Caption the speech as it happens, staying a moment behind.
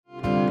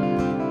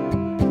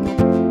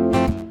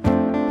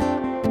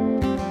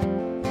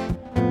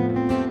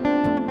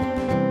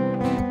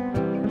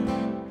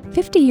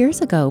50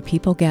 years ago,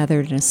 people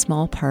gathered in a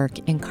small park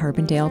in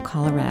Carbondale,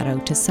 Colorado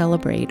to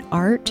celebrate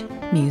art,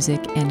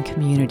 music, and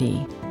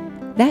community.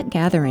 That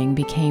gathering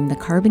became the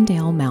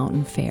Carbondale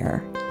Mountain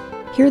Fair.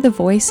 Hear the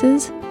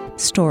voices,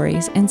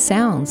 stories, and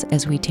sounds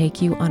as we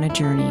take you on a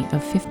journey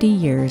of 50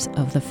 years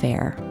of the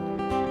fair.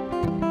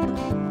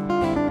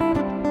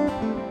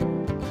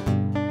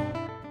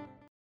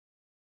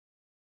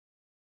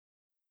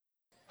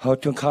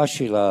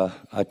 Hautunkashila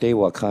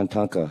atewa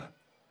kantanka.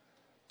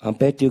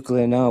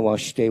 Ampetuklena wa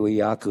shtewa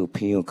yaku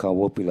piu ka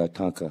wopila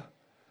tanka.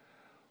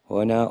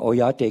 Ona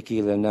oyate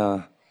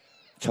kilena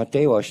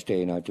chatewa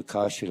shtena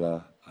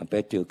tukashila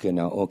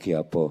ampetukena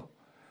okiapo.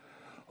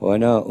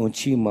 Ona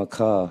unchi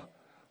maka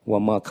wa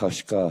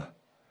makashka.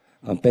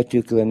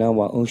 Ampetuklena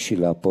wa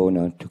unshila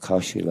pona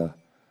tukashila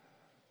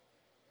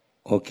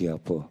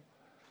okiapo.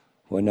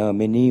 Ona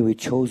meni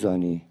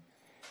wichozani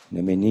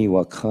na meni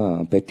waka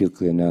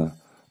ampetuklena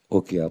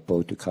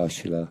okiapo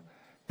tukashila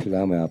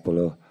pilame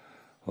apolo.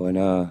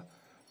 Ona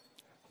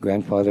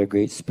Grandfather,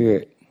 Great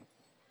Spirit,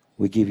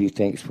 we give you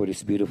thanks for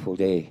this beautiful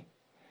day.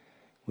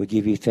 We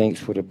give you thanks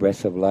for the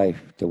breath of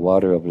life, the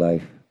water of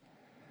life,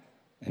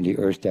 and the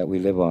earth that we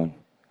live on.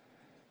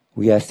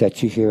 We ask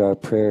that you hear our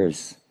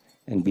prayers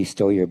and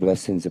bestow your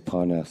blessings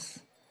upon us.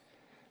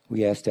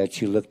 We ask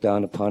that you look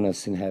down upon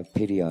us and have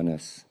pity on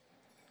us.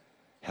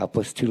 Help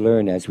us to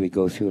learn as we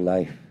go through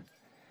life.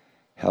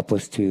 Help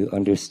us to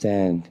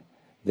understand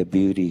the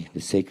beauty, the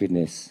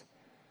sacredness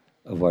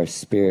of our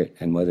spirit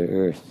and Mother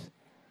Earth.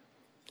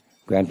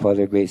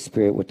 Grandfather, Great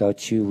Spirit,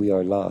 without you we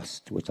are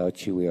lost.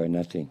 Without you we are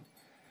nothing.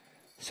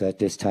 So at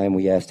this time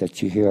we ask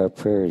that you hear our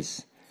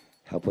prayers.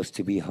 Help us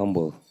to be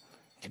humble,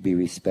 to be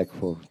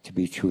respectful, to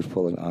be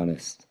truthful and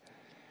honest.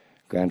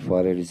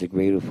 Grandfather, it is a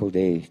grateful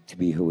day to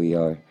be who we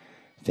are.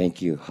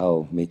 Thank you.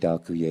 Hau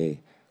mitakuye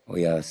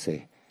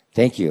oyase.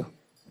 Thank you.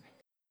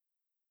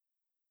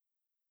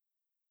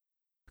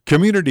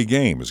 Community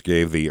games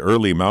gave the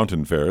early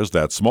mountain fairs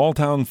that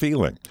small-town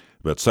feeling,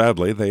 but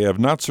sadly they have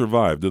not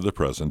survived to the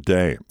present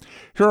day.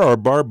 Here are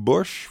Barb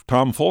Bush,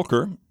 Tom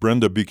Folker,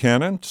 Brenda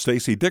Buchanan,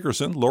 Stacy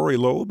Dickerson, Lori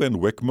Loeb, and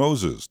Wick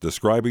Moses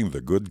describing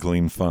the good,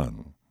 clean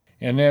fun.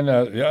 And then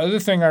the other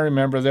thing I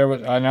remember, there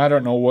was, and I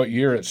don't know what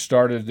year it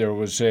started, there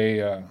was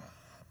a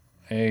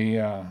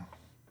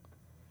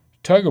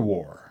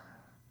tug-of-war.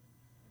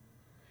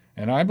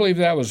 And I believe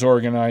that was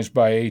organized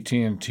by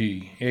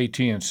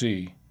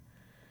AT&C.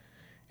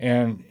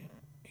 And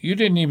you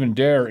didn't even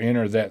dare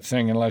enter that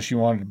thing unless you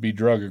wanted to be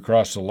drug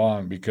across the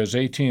lawn, because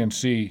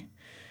AT&C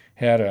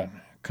had a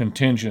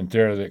contingent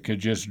there that could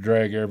just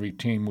drag every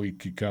team we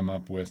could come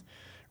up with.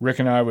 Rick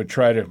and I would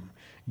try to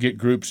get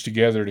groups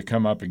together to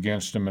come up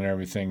against them and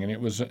everything, and it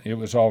was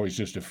always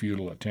just a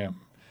futile attempt,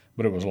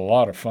 but it was a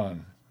lot of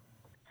fun.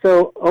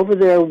 So over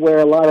there where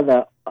a lot of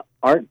the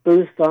art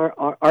booths are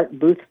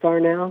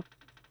now,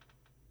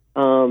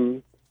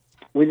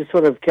 we just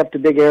sort of kept a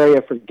big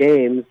area for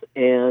games,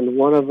 and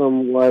one of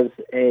them was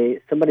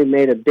somebody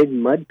made a big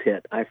mud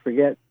pit. I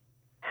forget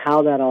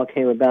how that all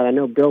came about. I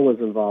know Bill was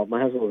involved. My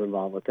husband was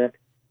involved with it.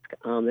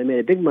 They made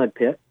a big mud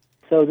pit.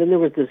 So then there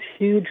was this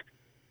huge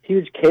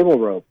cable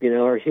rope,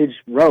 or huge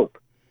rope,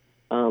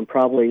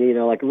 probably,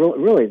 like a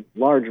really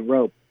large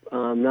rope,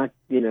 not,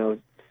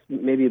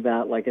 maybe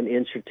about like an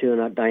inch or two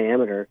in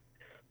diameter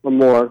or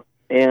more,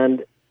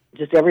 and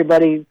just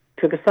everybody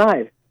took a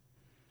side.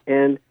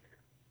 And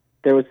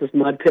there was this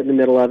mud pit in the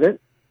middle of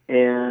it,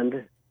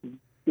 and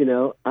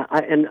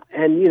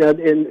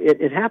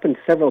it happened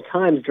several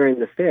times during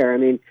the fair. I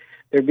mean,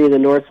 there'd be the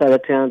north side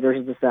of town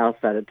versus the south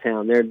side of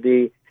town. There'd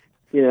be,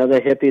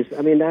 the hippies.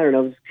 I mean, I don't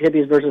know,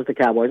 hippies versus the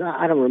cowboys.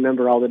 I don't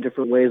remember all the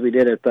different ways we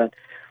did it, but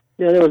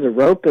there was a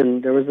rope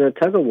and there was a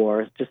tug of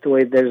war. It's just the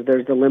way there's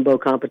the limbo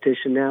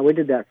competition now. We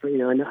did that for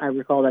and I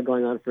recall that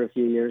going on for a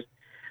few years.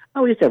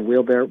 Oh, we used to have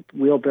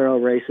wheelbarrow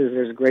races.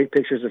 There's great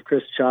pictures of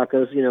Chris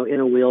Chacos, in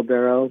a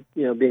wheelbarrow,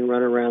 being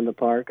run around the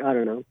park. I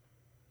don't know.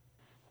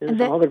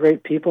 All the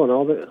great people and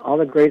all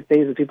the great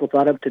things that people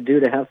thought of to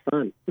do to have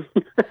fun.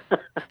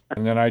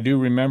 And then I do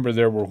remember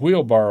there were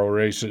wheelbarrow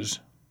races,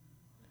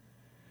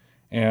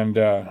 and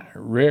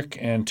Rick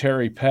and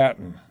Terry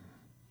Patton,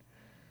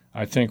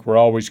 I think, were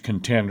always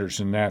contenders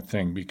in that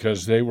thing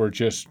because they were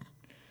just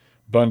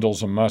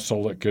bundles of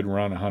muscle that could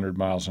run 100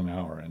 miles an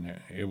hour, and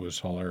it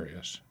was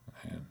hilarious.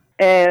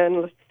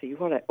 And let's see,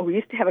 we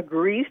used to have a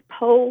grease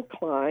pole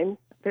climb.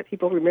 I bet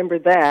people remember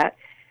that.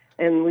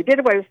 And we did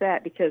away with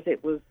that because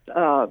it was,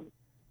 there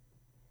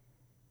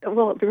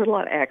were a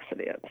lot of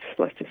accidents.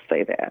 Let's just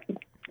say that.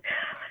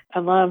 I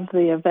love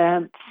the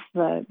events,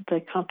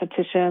 the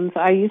competitions.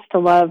 I used to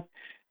love,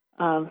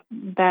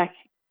 back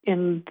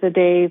in the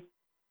day,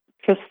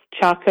 Chris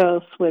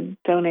Chacos would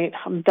donate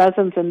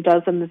dozens and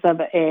dozens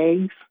of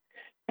eggs,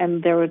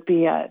 and there would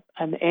be an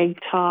egg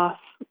toss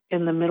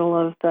in the middle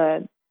of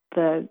the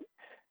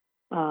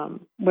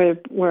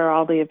where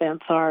all the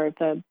events are,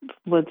 the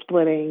wood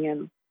splitting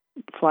and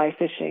fly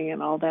fishing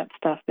and all that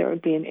stuff. There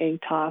would be an egg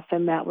toss,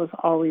 and that was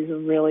always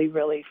really,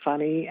 really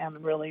funny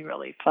and really,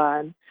 really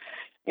fun.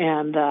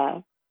 And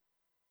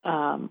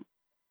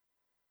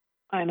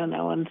I don't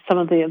know, and some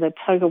of the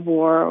tug of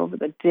war over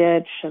the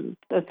ditch and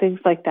the things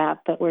like that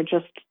were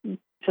just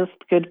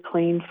good,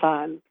 clean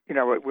fun. You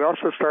know, we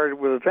also started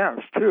with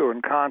events too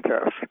and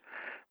contests,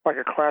 like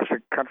a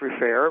classic country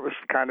fair. It was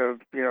kind of,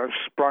 you know,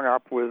 sprung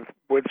up with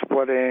wood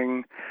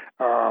splitting,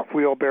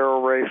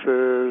 wheelbarrow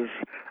races,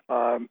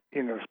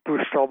 you know,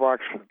 Bruce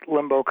Stolbach's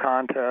limbo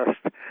contest,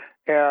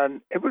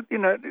 and it was, you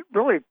know,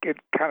 it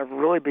kind of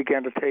really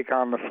began to take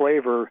on the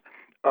flavor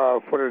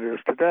of what it is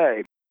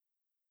today.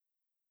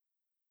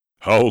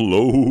 How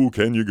low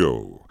can you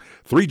go?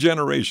 3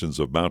 generations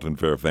of Mountain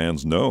Fair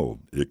fans know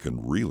it can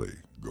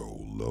really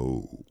go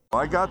low.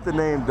 I got the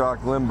name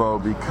Doc Limbo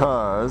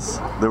because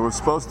there was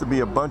supposed to be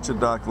a bunch of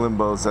Doc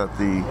Limbos at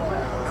the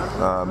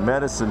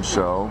medicine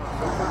show,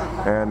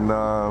 and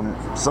a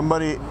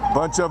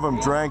bunch of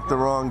them drank the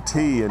wrong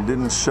tea and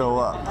didn't show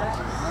up.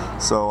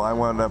 So I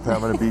wound up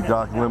having to be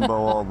Doc Limbo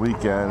all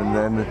weekend, and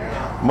then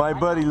my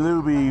buddy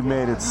Luby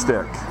made it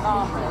stick.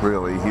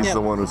 Really, he's the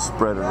one who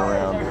spread it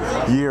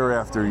around year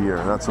after year.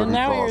 That's what he calls me.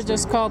 And now you're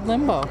just called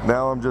Limbo.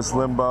 Now I'm just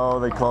Limbo.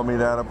 They call me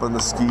that up on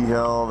the ski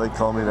hill. They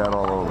call me that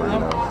all over, you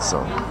know. So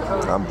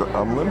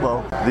I'm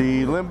Limbo.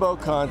 The Limbo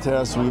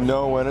contest, we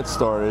know when it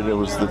started. It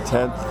was the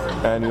 10th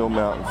annual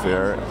Mountain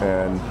Fair,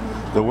 and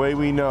the way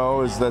we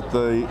know is that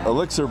the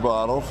elixir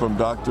bottle from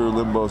Dr.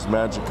 Limbo's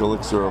Magic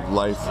Elixir of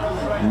Life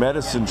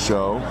medicine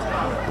show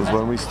was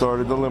when we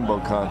started the Limbo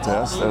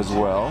contest as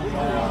well.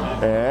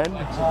 And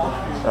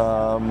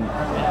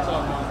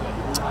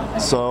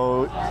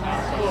so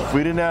if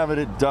we didn't have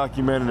it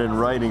documented in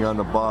writing on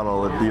the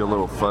bottle, it'd be a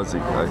little fuzzy,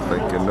 I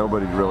think, and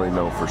nobody'd really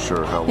know for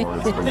sure how long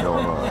it's been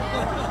going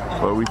on.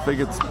 But we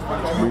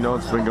know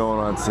it's been going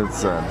on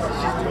since then.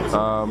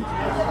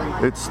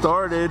 It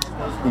started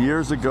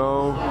years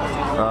ago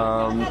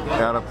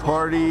at a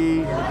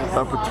party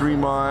up at 3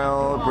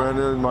 Mile,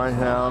 Brenda and my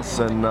house,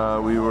 and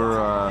we were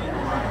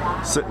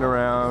sitting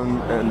around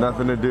and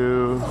nothing to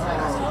do,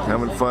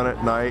 having fun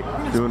at night,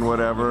 doing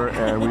whatever,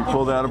 and we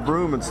pulled out a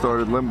broom and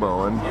started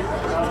limboing.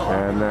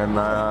 And then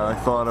I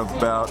thought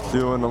about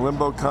doing a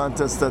limbo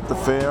contest at the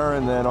fair,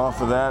 and then off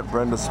of that,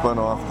 Brenda spun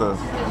off the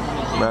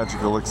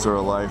Magic Elixir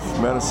of Life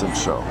medicine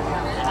show.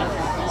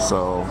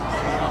 So,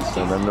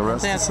 and then the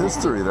rest is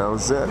history. That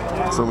was it.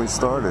 So we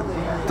started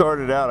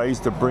out, I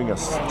used to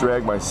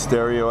drag my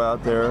stereo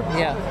out there.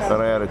 Yeah. Then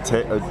I had a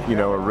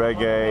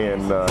reggae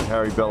and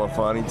Harry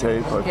Belafonte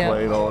tape I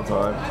played all the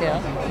time.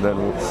 Yeah. And then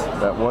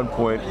at one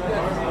point,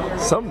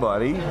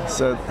 somebody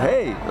said,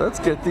 "Hey, let's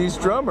get these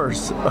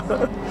drummers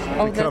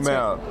to come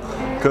out,"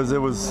 because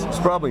it's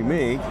probably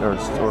me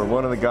or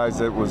one of the guys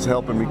that was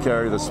helping me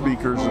carry the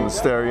speakers and the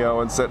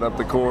stereo and setting up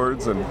the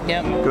chords, and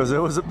because it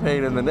was a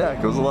pain in the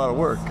neck, it was a lot of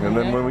work. And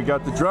then when we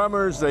got the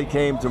drummers, they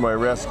came to my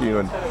rescue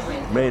and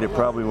made it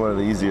probably one of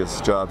the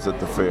easiest jobs at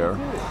the fair.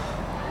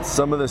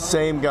 Some of the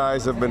same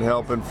guys have been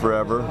helping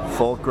forever,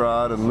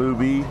 Folkrod and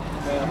Luby.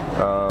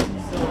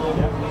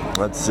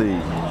 Let's see.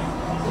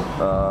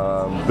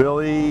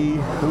 Billy,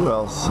 who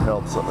else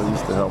helps? I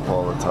used to help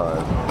all the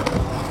time.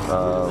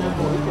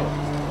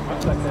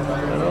 I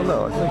don't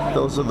know. I think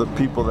those are the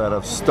people that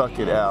have stuck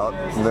it out.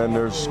 And then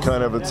there's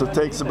it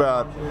takes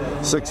about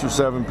 6 or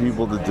 7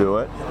 people to do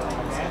it.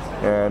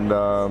 And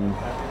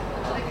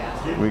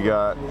we've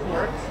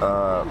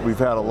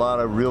had a lot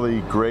of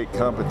really great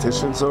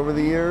competitions over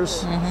the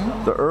years.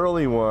 Mm-hmm. The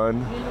early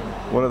one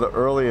of the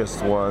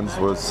earliest ones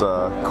was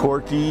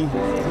Corky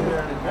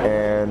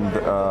and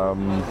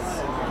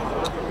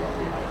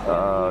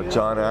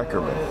John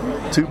Ackerman,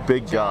 2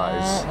 big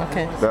guys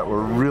that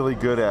were really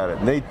good at it,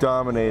 and they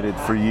dominated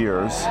for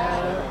years.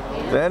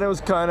 Then it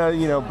was kind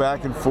of,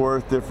 back and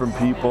forth, different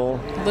people.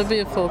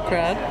 Olivia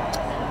Folkrod.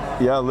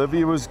 Yeah,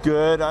 Olivia was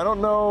good. I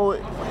don't know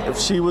if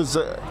she was,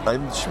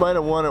 she might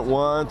have won it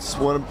once.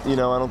 I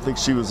don't think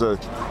she was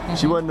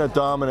she wasn't a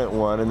dominant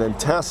one. And then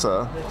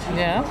Tessa,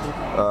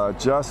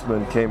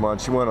 Justman came on.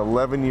 She won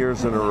 11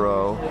 years in a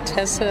row.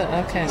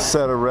 Tessa,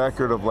 set a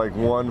record of like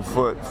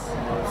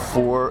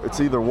 1'4".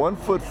 It's either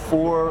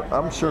 1'4".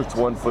 I'm sure it's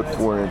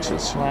 1'4"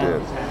 she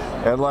did.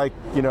 And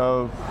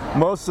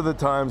most of the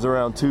times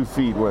around 2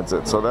 feet wins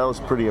it. So that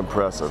was pretty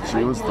impressive.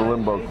 She was the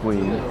limbo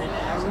queen.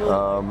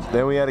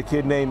 Then we had a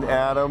kid named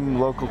Adam,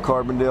 local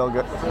Carbondale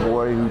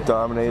boy who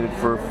dominated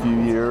for a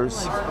few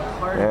years.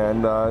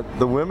 And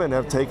the women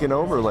have taken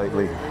over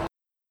lately.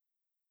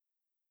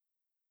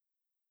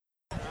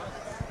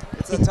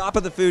 It's the top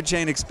of the food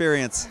chain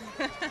experience.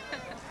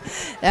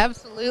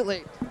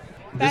 Absolutely.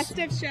 Best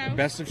of show.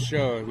 Best of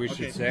show, we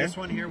should say. This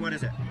one here, what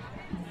is it?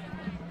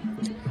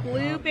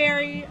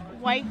 Blueberry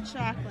white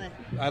chocolate.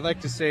 I'd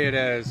like to say it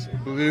as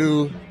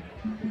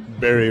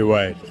blueberry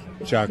white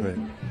chocolate.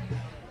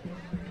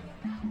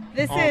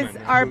 This is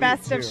our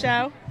best of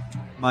show.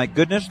 My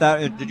goodness,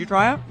 did you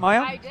try it,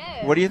 Maya? I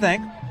did. What do you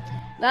think?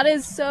 That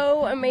is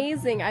so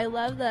amazing. I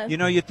love the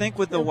you'd think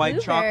with the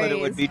white chocolate it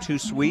would be too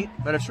sweet,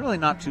 but it's really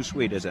not too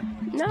sweet, is it?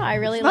 No, I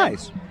really it's like it.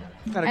 Nice.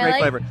 It's got a great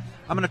flavor.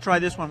 I'm going to try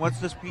this one. What's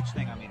this peach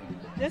thing I'm eating?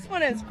 This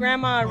one is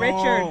Grandma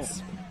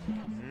Richards.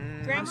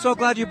 I'm so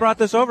glad you brought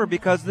this over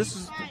because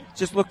this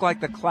just looked like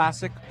the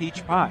classic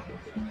peach pie.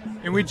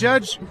 And we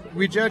judge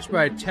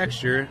by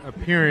texture,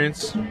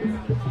 appearance,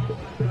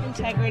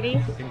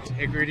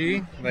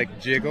 integrity, like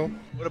jiggle.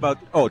 What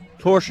about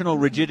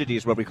torsional rigidity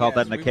is what we call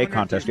that in the cake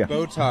contest? Yeah.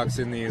 Botox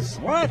in these.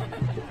 What?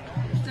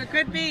 So it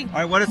could be. All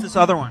right. What is this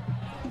other one?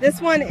 This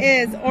one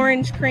is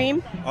orange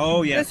cream.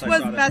 Oh yes. This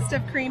was best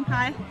of cream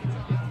pie.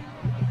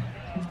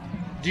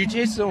 Do you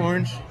taste the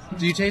orange?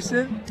 Do you taste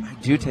it? I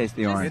do taste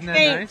the orange. Isn't that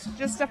Faint, nice?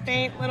 just a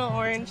faint little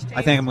orange taste.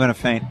 I think I'm going to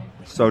faint.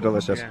 So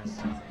delicious. Yeah.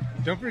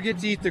 Don't forget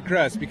to eat the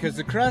crust, because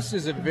the crust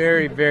is a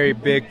very, very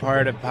big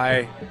part of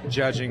pie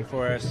judging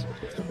for us.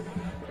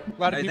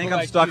 A lot of I people think I'm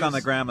like stuck to on the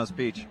use- grandma's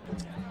peach.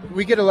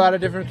 We get a lot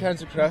of different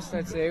kinds of crust,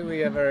 I'd say. We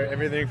have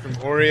everything from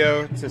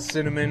Oreo to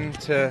cinnamon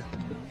to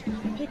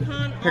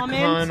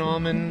pecan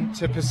almond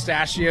to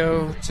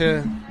pistachio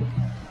to...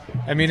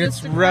 I mean, Just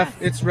it's the rough.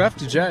 crust. It's rough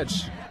to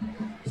judge.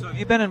 So have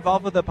you been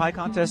involved with the pie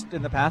contest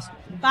in the past?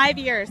 5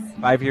 years.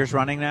 5 years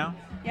running now?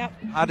 Yep.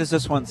 How does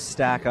this one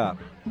stack up?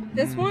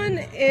 This one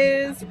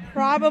is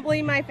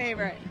probably my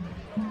favorite.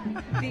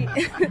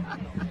 The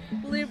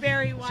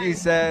blueberry white. She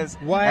says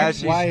Why- as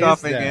she's why is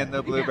stuffing that? in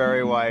the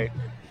blueberry white.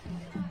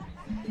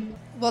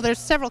 Well, there's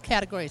several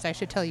categories I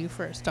should tell you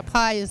first. A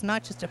pie is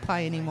not just a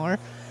pie anymore.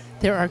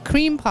 There are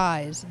cream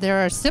pies,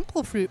 there are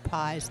simple fruit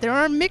pies, there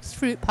are mixed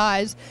fruit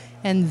pies,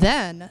 and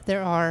then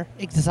there are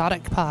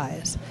exotic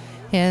pies.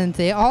 And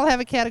they all have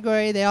a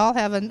category, they all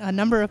have a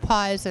number of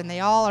pies, and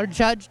they all are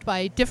judged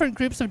by different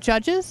groups of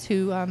judges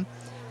who,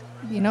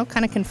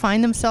 kind of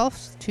confine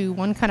themselves to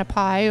one kind of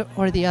pie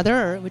or the other,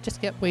 or it would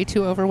just get way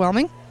too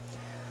overwhelming.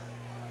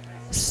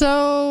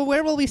 So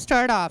where will we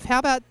start off? How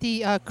about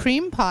the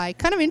cream pie?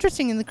 Kind of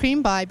interesting in the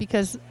cream pie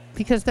because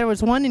there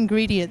was one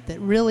ingredient that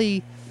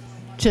really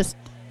just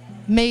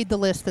made the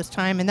list this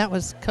time, and that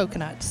was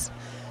coconuts.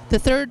 The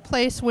third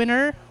place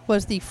winner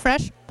was the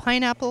fresh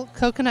pineapple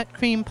coconut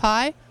cream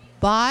pie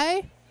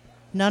by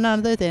none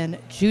other than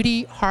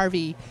Judy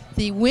Harvey,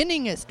 the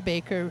winningest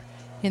baker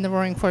in the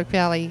Roaring Fork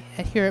Valley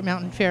here at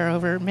Mountain Fair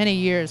over many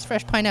years.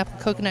 Fresh pineapple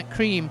coconut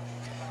cream.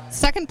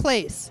 Second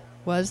place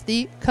was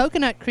the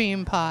coconut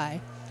cream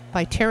pie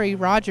by Terry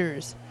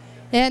Rogers.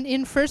 And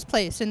in first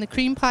place in the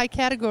cream pie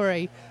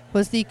category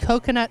was the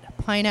coconut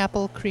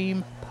pineapple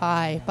cream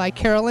pie by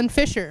Carolyn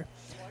Fisher.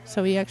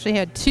 So we actually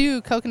had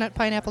 2 coconut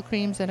pineapple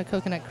creams and a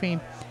coconut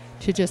cream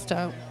to just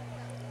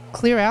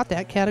clear out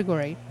that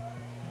category.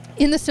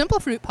 In the simple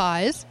fruit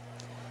pies,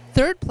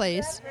 third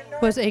place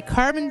was a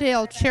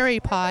Carbondale cherry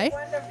pie,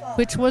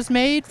 which was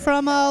made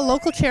from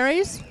local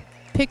cherries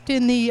picked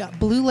in the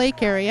Blue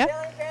Lake area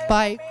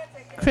by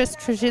Chris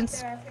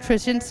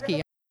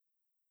Trzynski.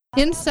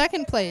 In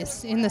second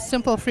place in the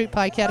simple fruit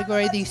pie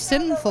category, the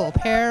sinful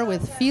pear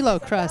with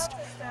phyllo crust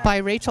by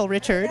Rachel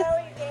Richard.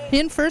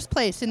 In first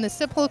place in the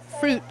simple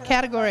fruit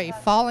category,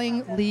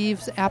 falling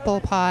leaves apple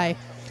pie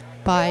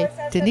by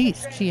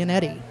Denise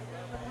Gianetti.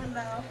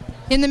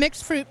 In the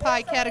mixed fruit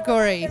pie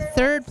category,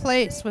 third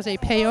place was a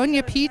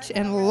Paonia peach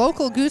and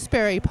local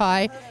gooseberry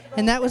pie,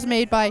 and that was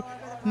made by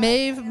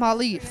Maeve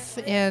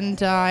Malif.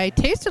 And I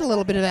tasted a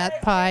little bit of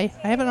that pie.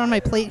 I have it on my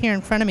plate here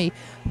in front of me.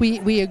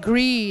 We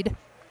agreed,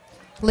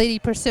 Lady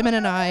Persimmon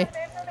and I,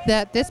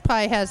 that this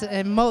pie has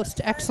a most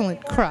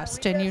excellent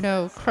crust,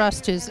 and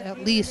crust is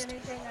at least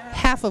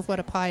half of what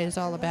a pie is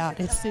all about.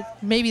 It's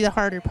maybe the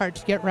harder part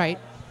to get right.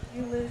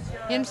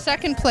 In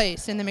second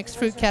place in the mixed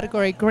fruit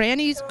category,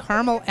 Granny's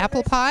Caramel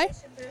Apple Pie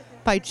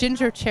by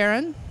Ginger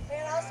Charon.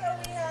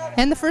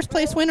 And the first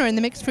place winner in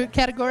the mixed fruit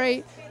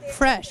category,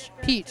 Fresh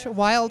Peach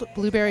Wild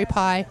Blueberry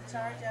Pie,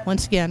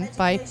 once again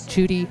by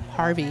Judy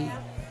Harvey.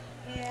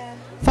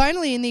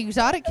 Finally, in the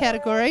exotic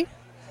category,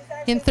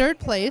 in third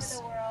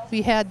place,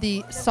 we had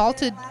the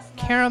Salted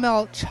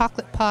Caramel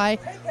Chocolate Pie,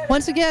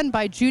 once again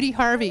by Judy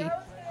Harvey.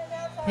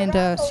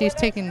 And she's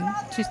taken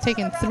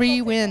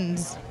 3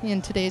 wins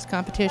in today's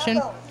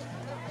competition.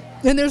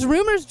 And there's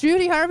rumors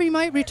Judy Harvey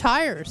might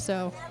retire,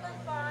 so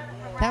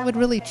that would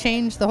really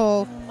change the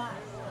whole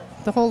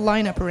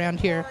lineup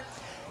around here.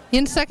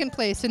 In second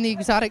place in the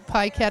exotic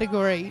pie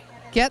category,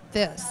 get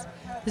this.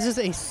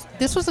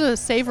 This was a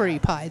savory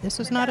pie. This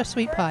was not a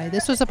sweet pie.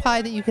 This was a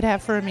pie that you could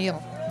have for a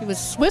meal. It was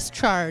Swiss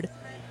chard,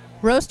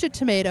 roasted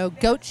tomato,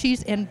 goat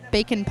cheese, and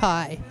bacon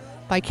pie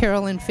by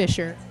Carolyn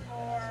Fisher.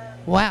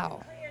 Wow.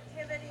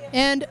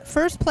 And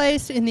first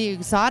place in the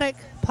exotic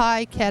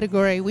pie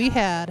category, we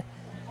had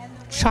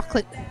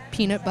chocolate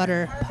peanut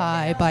butter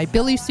pie by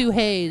Billy Sue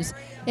Hayes.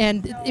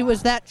 And it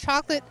was that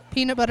chocolate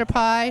peanut butter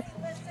pie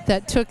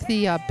that took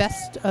the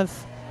Best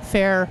of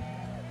Fair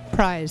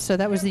prize. So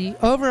that was the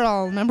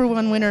overall number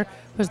 1 winner,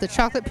 was the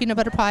chocolate peanut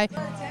butter pie.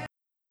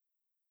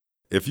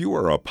 If you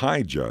are a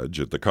pie judge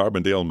at the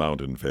Carbondale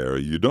Mountain Fair,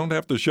 you don't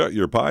have to shut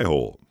your pie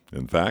hole.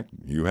 In fact,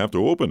 you have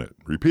to open it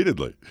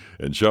repeatedly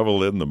and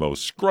shovel in the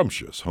most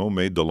scrumptious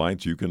homemade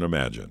delights you can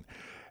imagine.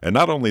 And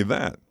not only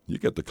that, you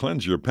get to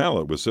cleanse your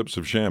palate with sips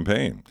of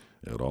champagne.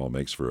 It all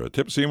makes for a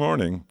tipsy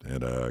morning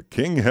and a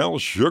King Hell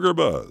sugar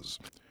buzz.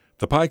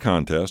 The pie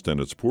contest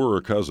and its poorer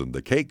cousin,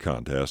 the cake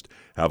contest,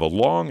 have a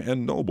long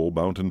and noble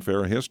Mountain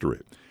Fair history.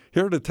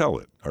 Here to tell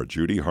it are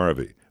Judy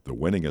Harvey, the the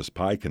winningest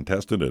pie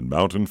contestant in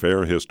Mountain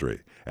Fair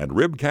history, and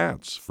Rib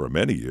Katz, for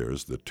many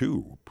years, the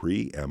two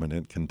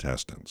preeminent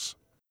contestants.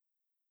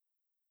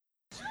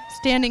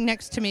 Standing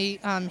next to me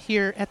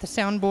here at the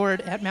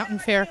soundboard at Mountain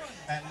Fair,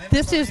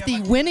 this is the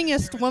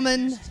winningest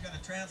woman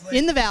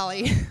in the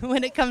valley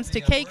when it comes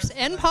to cakes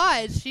and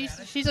pies.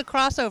 She's a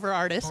crossover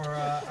artist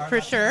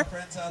for sure,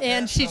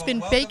 and she's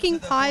been baking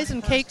pies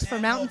and cakes for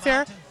Mountain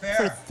Fair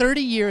for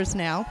 30 years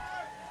now,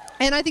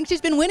 and I think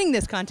she's been winning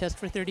this contest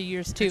for 30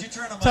 years too.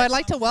 So I'd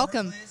like to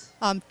welcome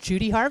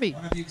Judy Harvey.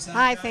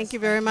 Hi, thank you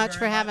very much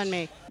for having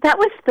me. That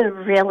was the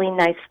really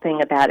nice thing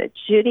about it.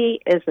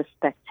 Judy is a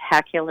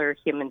spectacular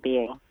human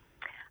being.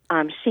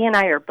 She and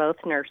I are both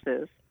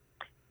nurses,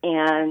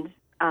 and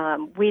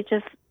we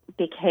just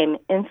became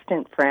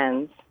instant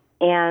friends.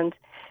 And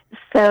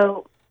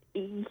so,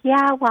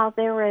 yeah, while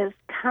there was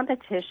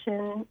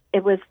competition,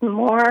 it was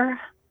more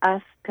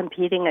us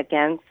competing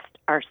against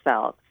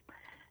ourselves.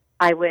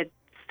 I would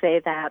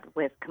say that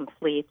with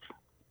complete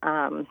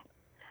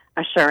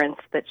assurance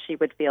that she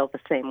would feel the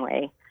same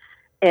way.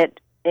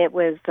 It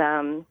was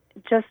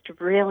just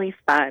really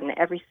fun.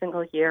 Every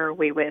single year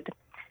we would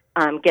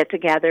get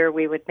together.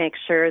 We would make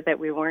sure that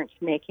we weren't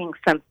making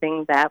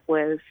something that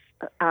was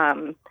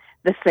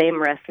the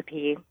same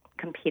recipe,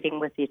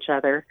 competing with each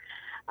other.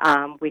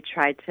 We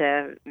tried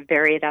to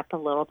vary it up a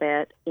little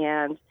bit,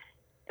 and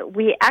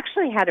we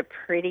actually had a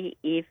pretty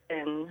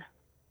even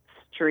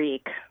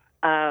streak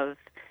of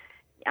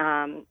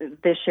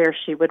this year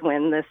she would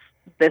win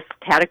this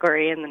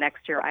category, and the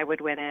next year I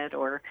would win it,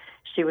 or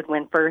she would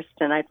win first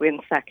and I'd win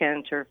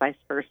second, or vice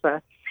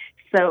versa.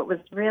 So it was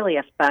really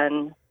a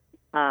fun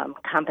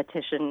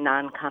competition,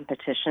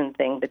 non-competition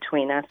thing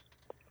between us.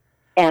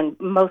 And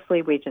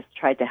mostly we just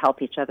tried to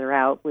help each other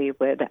out. We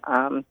would,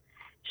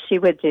 she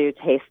would do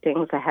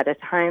tastings ahead of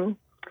time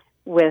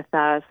with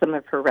some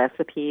of her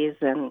recipes,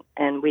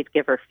 and we'd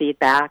give her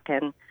feedback.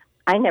 And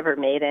I never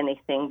made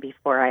anything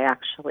before I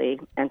actually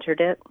entered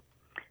it.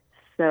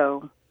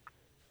 So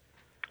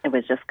it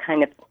was just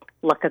kind of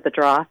luck of the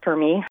draw for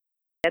me.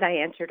 I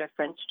entered a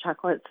French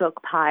chocolate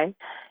silk pie,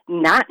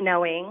 not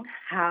knowing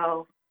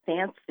how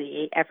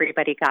fancy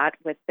everybody got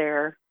with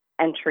their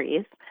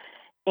entries.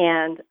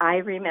 And I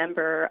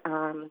remember,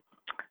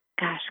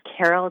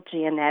 Carol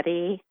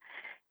Gianetti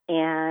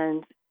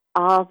and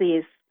all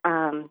these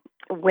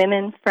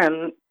women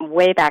from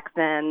way back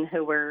then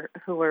who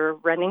were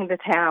running the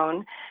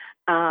town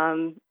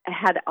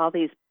had all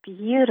these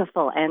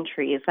beautiful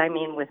entries. I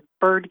mean, with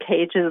bird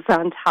cages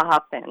on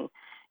top and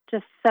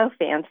just so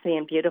fancy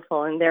and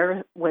beautiful. And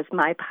there was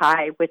my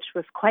pie, which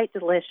was quite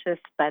delicious,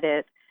 but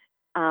it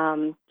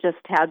just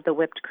had the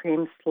whipped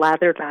cream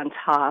slathered on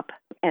top,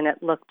 and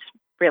it looked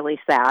really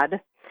sad.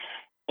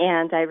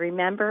 And I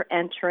remember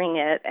entering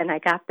it, and I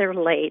got there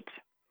late,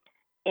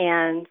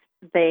 and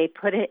they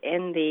put it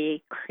in the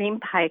cream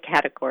pie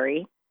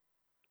category,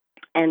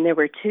 and there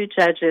were two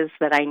judges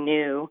that I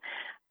knew,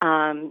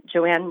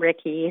 Joanne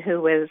Rickey,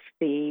 who was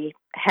the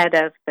head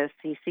of the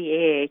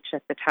CCAH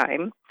at the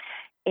time,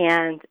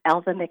 and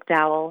Elva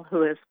McDowell,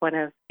 who is one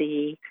of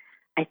the,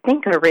 I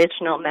think,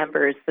 original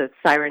members of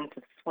Sirens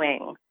of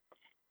Swing.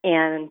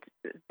 And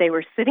they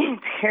were sitting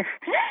there,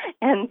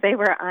 and they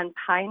were on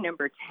pie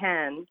number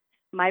 10.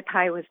 My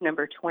pie was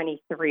number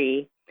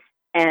 23.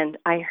 And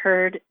I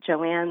heard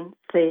Joanne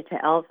say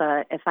to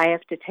Elva, if I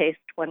have to taste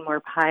one more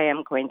pie,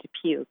 I'm going to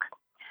puke.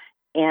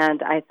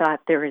 And I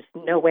thought, there is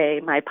no way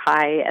my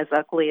pie, as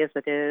ugly as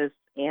it is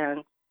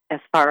and as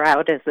far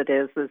out as it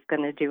is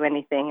going to do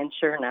anything. And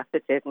sure enough,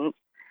 it didn't.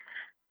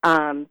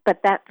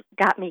 But that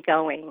got me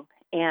going.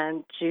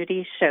 And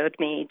Judy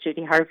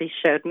Harvey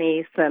showed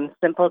me some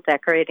simple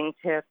decorating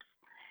tips.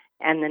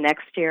 And the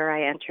next year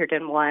I entered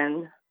and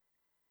won.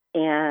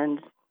 And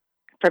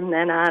from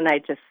then on, I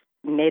just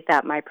made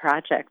that my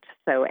project.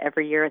 So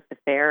every year at the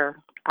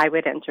fair, I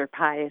would enter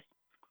pies.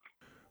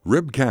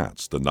 Rib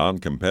Katz, the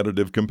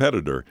non-competitive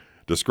competitor,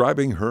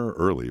 describing her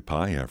early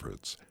pie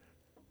efforts.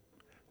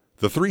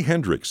 The three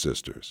Hendricks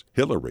sisters,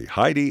 Hillary,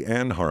 Heidi,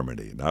 and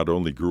Harmony, not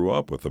only grew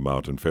up with the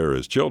Mountain Fair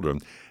as children,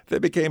 they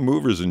became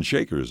movers and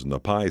shakers in the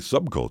pie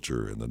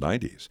subculture in the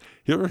 90s.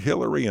 Here,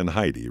 Hillary and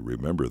Heidi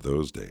remember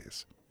those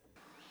days.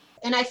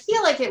 And I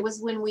feel like it was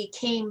when we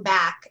came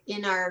back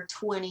in our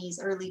 20s,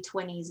 early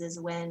 20s, is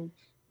when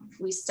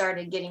we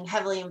started getting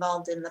heavily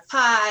involved in the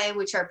pie,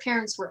 which our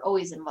parents were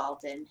always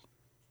involved in.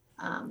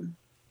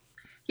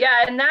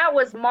 Yeah, and that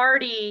was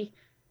Marty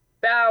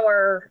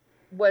Bauer.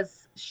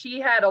 She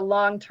had a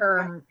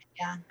long-term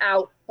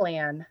out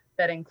plan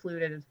that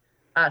included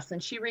us,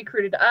 and she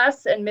recruited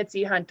us and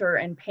Mitzi Hunter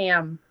and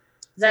Pam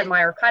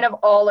Zentmeyer kind of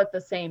all at the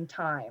same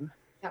time.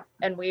 Yeah.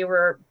 And we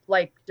were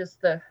like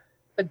just the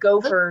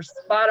gophers,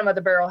 bottom of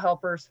the barrel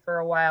helpers for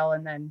a while,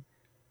 and then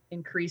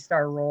increased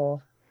our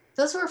role.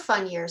 Those were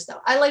fun years,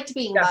 though. I liked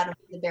being bottom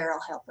of the barrel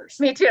helpers.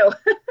 Me too.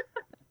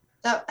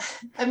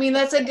 I mean,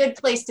 that's a good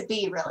place to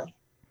be, really.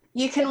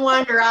 You can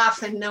wander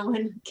off and no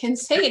one can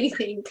say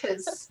anything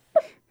because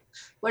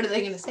what are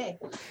they going to say?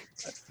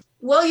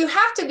 Well, you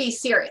have to be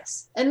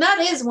serious. And that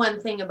is one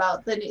thing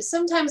about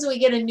sometimes we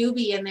get a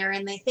newbie in there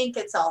and they think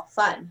it's all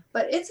fun,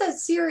 but it's a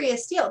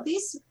serious deal.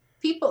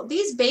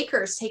 These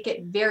bakers take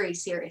it very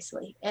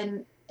seriously,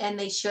 and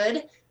they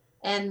should,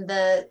 and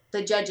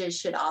the judges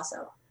should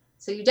also.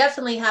 So you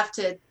definitely have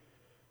to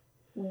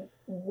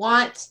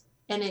want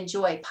and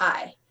enjoy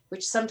pie,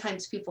 which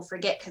sometimes people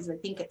forget because they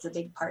think it's a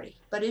big party,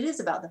 but it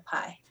is about the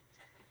pie.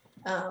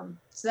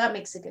 So that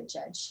makes a good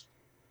judge.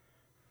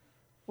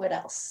 What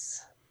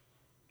else?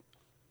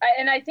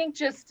 And I think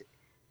just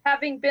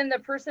having been the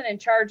person in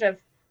charge of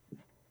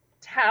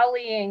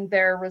tallying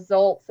their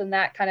results and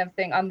that kind of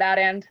thing on that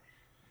end,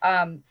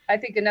 I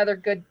think another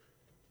good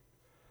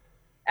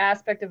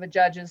aspect of a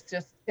judge is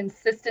just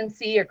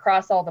consistency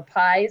across all the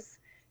pies.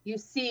 You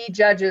see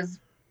judges'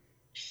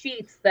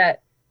 sheets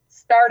that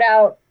start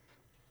out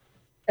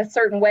a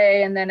certain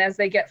way, and then as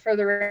they get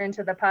further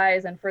into the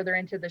pies and further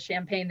into the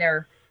champagne,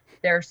 their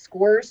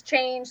scores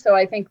change. So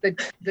I think the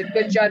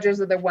good judges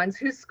are the ones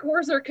whose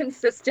scores are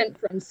consistent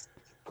from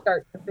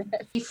start to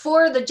finish.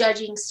 Before the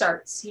judging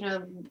starts,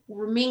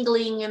 we're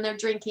mingling and they're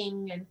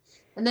drinking,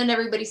 and then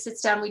everybody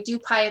sits down. We do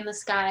Pie in the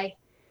Sky,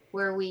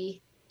 where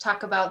we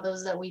talk about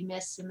those that we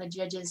miss and the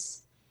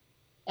judges.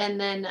 And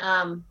then,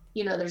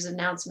 there's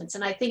announcements.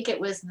 And I think it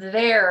was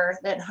there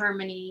that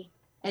Harmony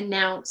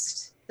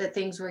announced that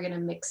things were going to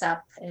mix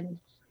up and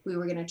we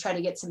were going to try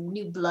to get some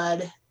new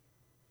blood.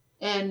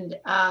 And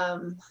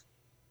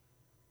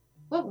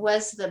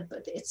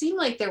it seemed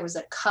like there was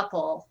a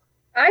couple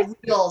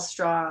real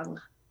strong.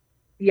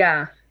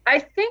 Yeah. I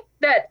think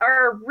that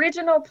our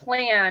original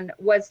plan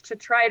was to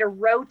try to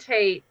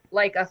rotate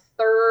like a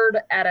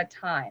third at a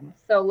time.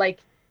 So like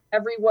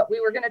we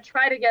were going to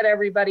try to get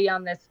everybody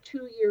on this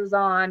 2 years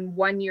on,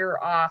 1 year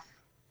off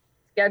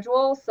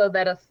schedule so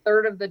that a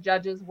third of the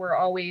judges were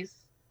always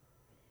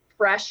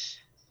fresh.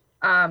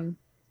 And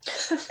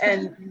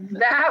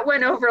that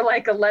went over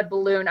like a lead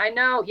balloon. I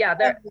know. Yeah.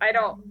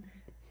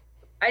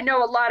 I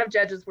know a lot of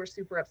judges were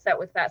super upset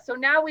with that. So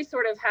now we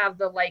sort of have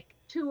the like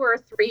 2 or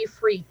 3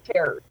 free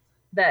chairs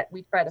that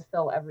we try to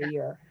fill every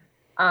year.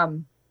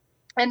 And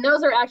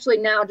those are actually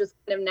now just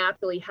kind of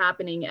naturally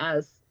happening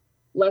as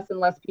less and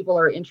less people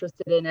are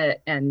interested in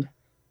it. And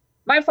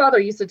my father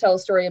used to tell a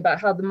story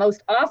about how the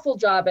most awful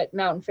job at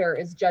Mountain Fair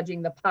is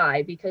judging the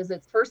pie, because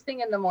it's first thing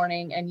in the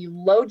morning and you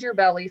load your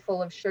belly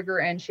full of sugar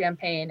and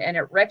champagne and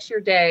it wrecks your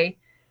day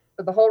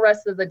for the whole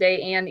rest of the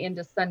day and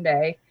into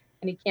Sunday.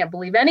 And you can't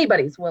believe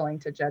anybody's willing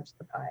to judge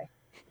the pie.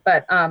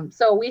 But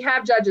so we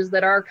have judges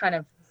that are kind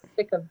of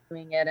sick of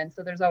doing it. And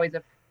so there's always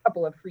a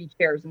couple of free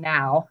chairs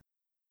now.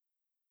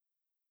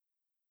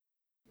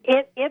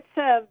 It's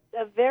a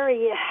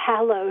very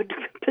hallowed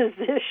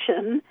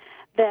position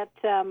that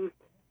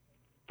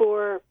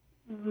for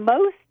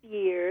most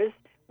years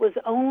was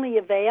only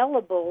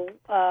available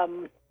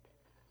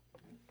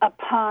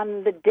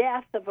upon the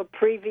death of a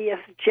previous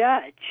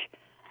judge.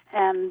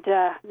 And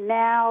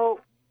now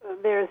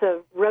there's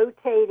a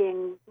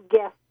rotating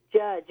guest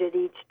judge at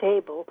each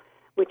table,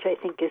 which I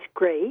think is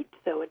great.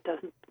 So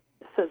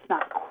it's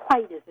not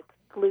quite as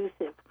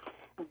exclusive.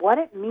 What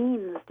it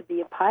means to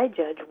be a pie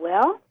judge,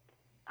 well,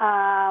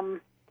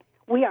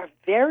 we are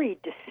very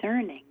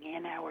discerning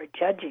in our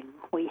judging.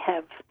 We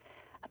have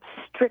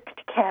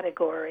strict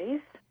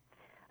categories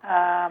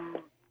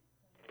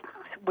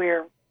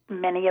where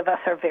many of us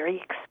are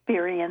very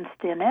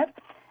experienced in it,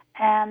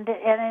 and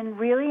it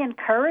really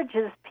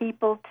encourages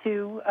people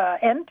to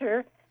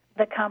enter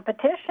the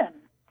competition.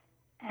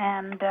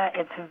 And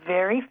it's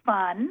very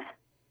fun.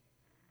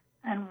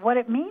 And what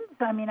it means,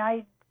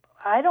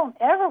 I don't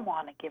ever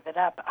want to give it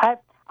up.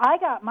 I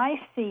got my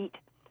seat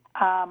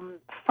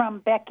from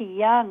Becky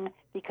Young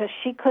because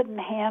she couldn't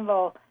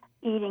handle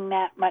eating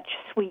that much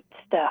sweet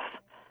stuff,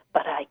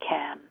 but I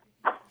can.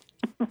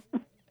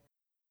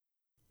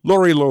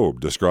 Lori Loeb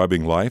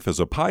describing life as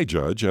a pie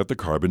judge at the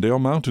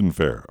Carbondale Mountain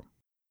Fair.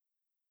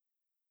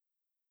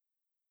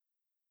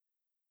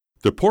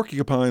 The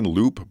Porcupine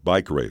Loop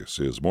bike race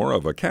is more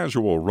of a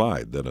casual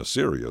ride than a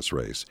serious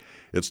race.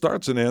 It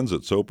starts and ends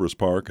at Sopris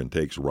Park and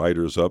takes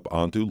riders up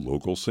onto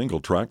local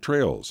single-track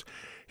trails.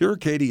 Here,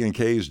 Katie and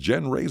Kay's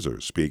Jen Razor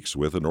speaks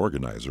with an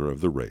organizer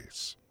of the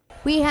race.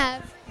 We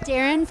have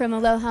Darren from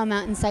Aloha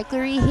Mountain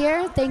Cyclery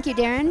here. Thank you,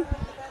 Darren.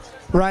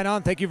 Right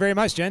on. Thank you very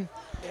much, Jen.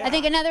 I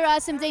think another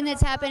awesome thing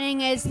that's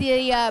happening is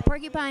the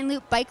Porcupine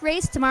Loop bike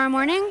race tomorrow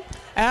morning.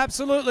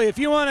 Absolutely. If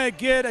you want to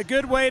get a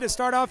good way to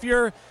start off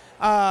your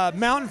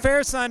Mountain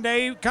Fair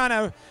Sunday, kind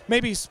of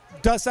maybe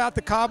dust out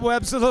the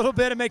cobwebs a little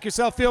bit and make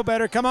yourself feel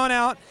better, come on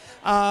out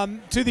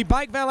to the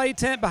Bike Valet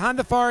tent behind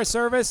the Forest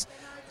Service.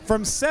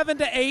 From 7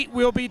 to 8,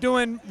 we'll be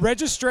doing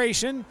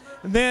registration.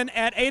 Then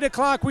at 8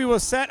 o'clock, we will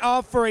set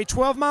off for a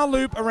 12-mile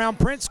loop around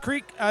Prince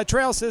Creek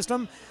Trail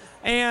System.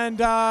 And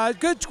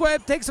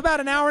takes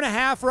about an hour and a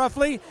half,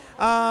 roughly.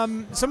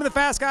 Some of the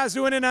fast guys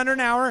doing it in under an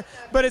hour.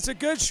 But it's a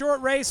good short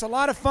race, a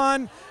lot of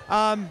fun.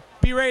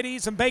 Be ready to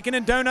eat some bacon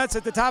and donuts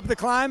at the top of the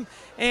climb.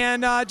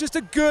 And just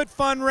a good,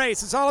 fun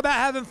race. It's all about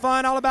having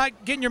fun, all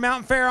about getting your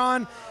mountain fair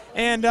on.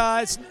 And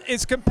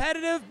it's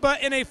competitive,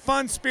 but in a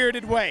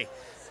fun-spirited way.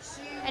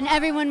 And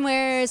everyone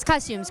wears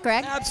costumes,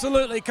 correct?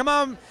 Absolutely. Come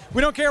on.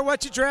 We don't care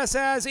what you dress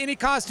as. Any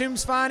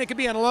costume's fine. It could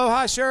be an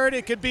Aloha shirt.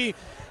 It could be,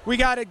 we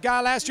got a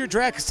guy last year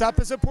dressed up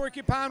as a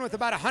porcupine with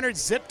about 100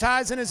 zip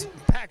ties in his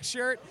back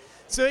shirt.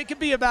 So it could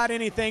be about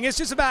anything. It's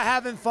just about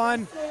having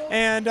fun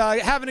and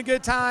having a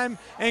good time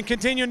and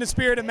continuing the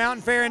spirit of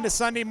Mountain Fair into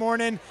Sunday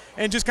morning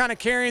and just kind of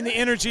carrying the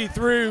energy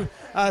through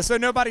so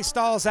nobody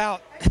stalls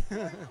out.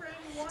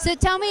 So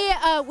tell me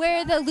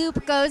where the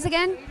loop goes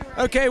again.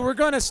 Okay, we're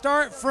going to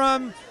start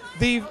from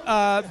the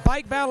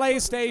bike valet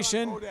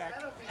station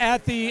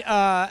at the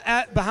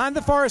behind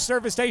the Forest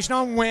Service station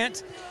on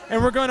Went,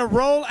 and we're going to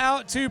roll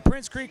out to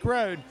Prince Creek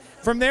Road.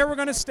 From there, we're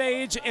going to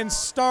stage and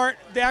start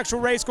the actual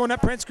race going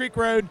up Prince Creek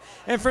Road,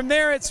 and from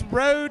there it's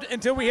road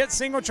until we hit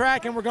single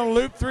track, and we're going to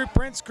loop through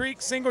Prince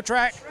Creek single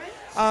track,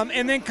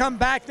 and then come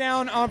back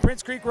down on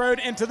Prince Creek Road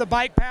into the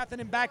bike path and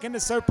then back into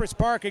Cypress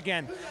Park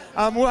again.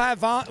 We'll have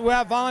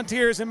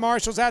volunteers and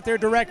marshals out there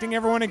directing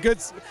everyone in good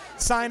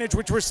signage,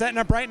 which we're setting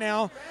up right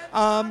now.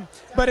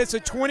 But it's a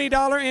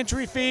 $20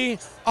 entry fee.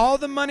 All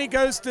the money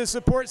goes to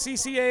support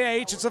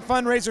CCAH. It's a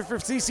fundraiser for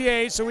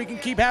CCAH so we can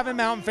keep having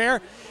Mountain Fair.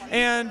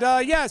 And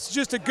yeah, it's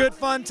just a good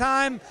fun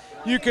time.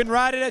 You can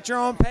ride it at your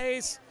own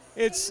pace.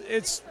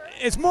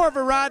 It's more of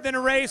a ride than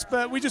a race,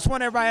 but we just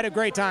want everybody to have a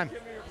great time.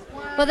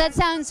 Well, that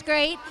sounds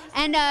great.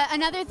 And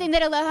another thing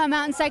that Aloha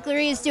Mountain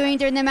Cyclery is doing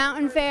during the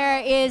Mountain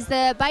Fair is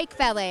the bike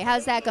valet.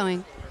 How's that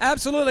going?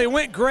 Absolutely, it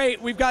went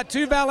great. We've got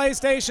 2 valet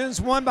stations,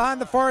 one behind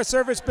the Forest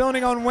Service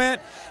building on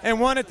Went, and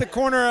one at the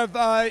corner of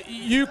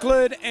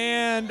Euclid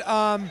and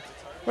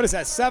what is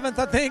that, 7th,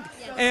 I think,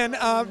 and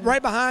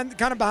right behind,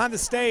 kind of behind the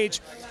stage.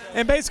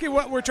 And basically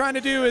what we're trying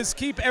to do is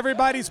keep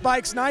everybody's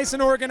bikes nice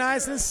and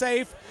organized and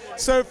safe.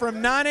 So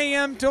from 9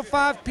 a.m. till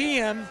 5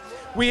 p.m.,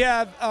 we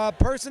have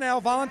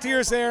personnel,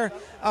 volunteers there,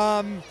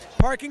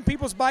 parking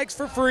people's bikes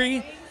for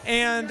free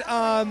and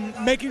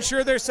making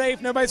sure they're safe.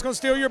 Nobody's going to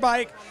steal your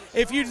bike.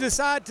 If you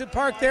decide to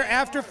park there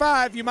after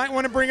 5, you might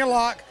want to bring a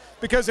lock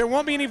because there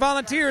won't be any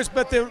volunteers,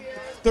 but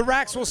the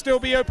racks will still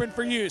be open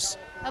for use.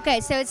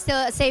 Okay, so it's still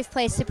a safe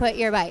place to put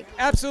your bike.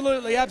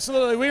 Absolutely,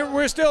 absolutely.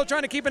 We're still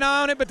trying to keep an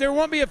eye on it, but there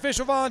won't be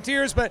official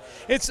volunteers. But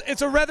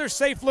it's a rather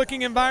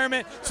safe-looking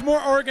environment. It's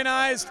more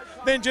organized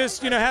than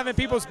just having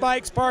people's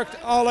bikes parked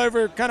all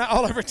over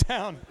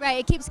town. Right,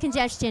 it keeps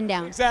congestion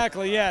down.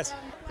 Exactly. Yes.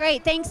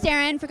 Great, thanks,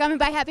 Darren, for coming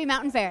by. Happy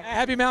Mountain Fair.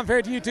 Happy Mountain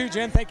Fair to you too,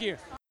 Jen. Thank you.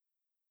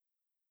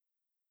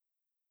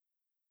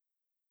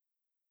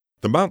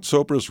 The Mount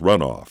Sopris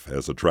Runoff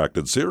has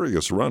attracted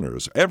serious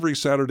runners every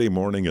Saturday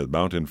morning at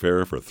Mountain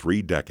Fair for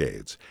 3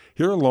 decades.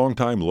 Here, a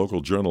longtime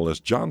local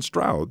journalist John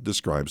Stroud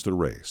describes the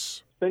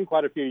race. It's been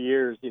quite a few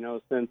years,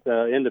 since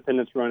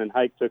Independence Run and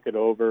Hike took it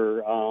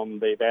over.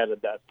 They've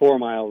added that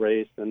 4-mile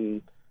race,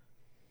 and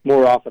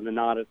more often than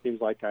not, it seems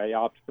like I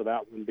opt for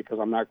that one because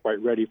I'm not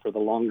quite ready for the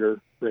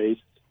longer race.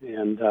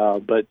 And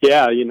but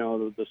yeah,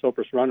 the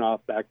Sopris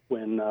Runoff back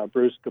when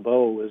Bruce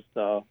Cabot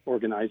was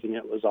organizing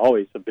it was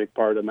always a big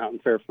part of Mountain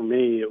Fair for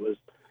me. It was,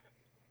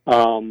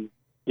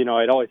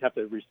 I'd always have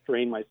to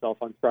restrain myself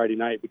on Friday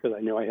night because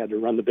I knew I had to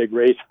run the big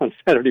race on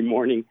Saturday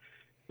morning,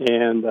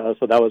 and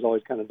so that was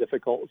always kind of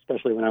difficult,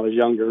 especially when I was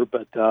younger.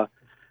 But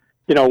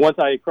once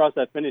I crossed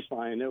that finish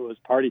line, it was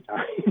party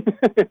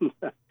time.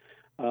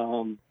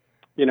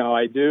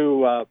 I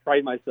do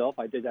pride myself.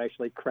 I did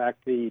actually crack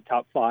the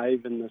top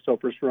 5 in the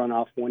Sopris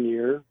Runoff one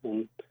year,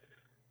 and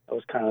that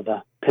was kind of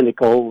the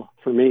pinnacle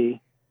for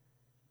me.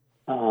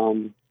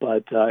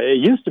 But it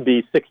used to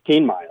be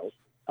 16 miles.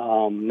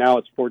 Now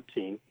it's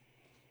 14.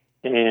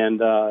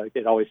 And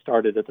it always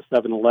started at the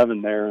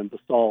 7-Eleven there in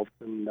Basalt,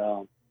 and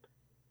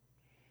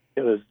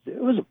it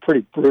was a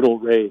pretty brutal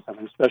race. I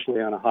mean,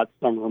 especially on a hot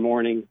summer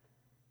morning.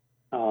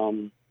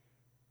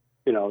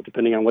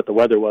 Depending on what the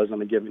weather was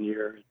on a given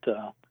year,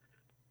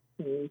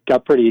 it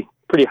got pretty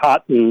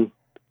hot and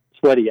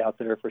sweaty out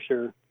there for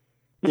sure.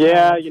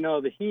 Yeah,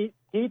 the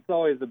heat's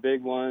always a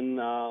big one.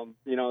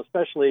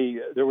 Especially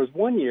there was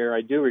one year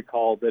I do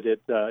recall that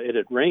it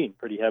had rained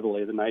pretty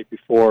heavily the night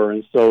before,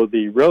 and so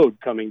the road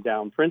coming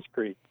down Prince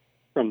Creek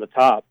from the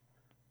top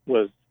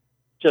was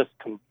just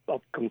a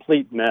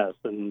complete mess.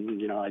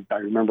 And I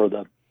remember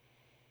the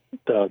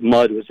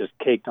mud was just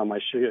caked on my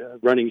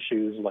running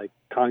shoes like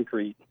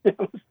concrete. It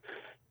was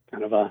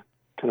kind of a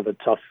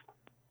tough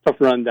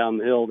run down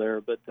the hill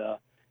there, but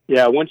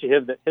yeah, once you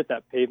hit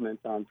that pavement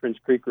on Prince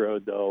Creek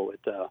Road, though,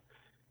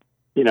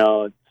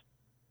 it's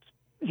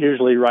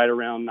usually right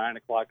around 9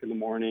 o'clock in the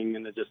morning,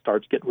 and it just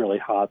starts getting really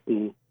hot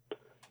and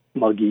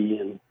muggy,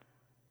 and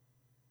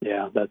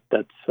yeah,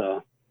 that's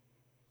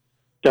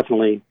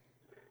definitely,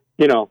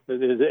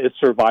 it's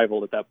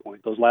survival at that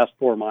point. Those last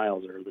 4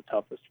 miles are the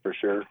toughest for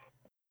sure.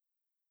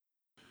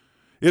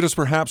 It is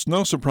perhaps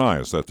no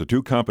surprise that the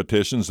 2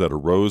 competitions that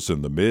arose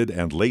in the mid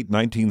and late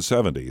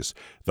 1970s,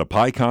 the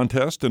pie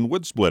contest and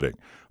woodsplitting,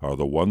 are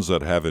the ones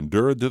that have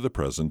endured to the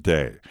present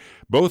day.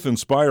 Both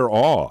inspire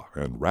awe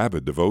and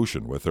rabid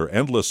devotion with their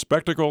endless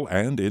spectacle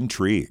and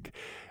intrigue.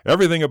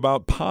 Everything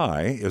about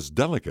pie is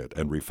delicate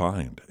and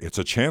refined. It's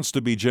a chance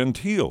to be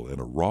genteel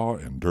in a raw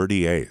and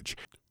dirty age.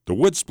 The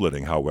wood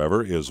splitting,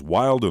 however, is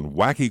wild and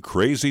wacky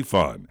crazy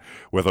fun,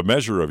 with a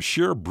measure of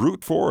sheer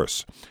brute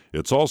force.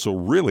 It's also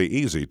really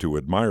easy to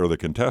admire the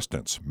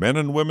contestants, men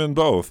and women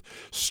both,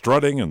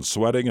 strutting and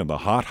sweating in the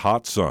hot,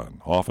 hot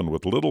sun, often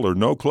with little or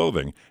no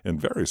clothing and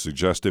very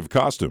suggestive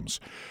costumes.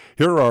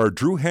 Here are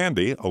Drew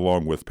Handy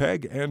along with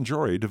Peg and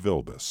Jory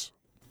DeVilbus.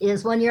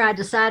 Is one year I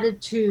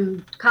decided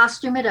to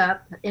costume it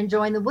up and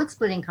join the wood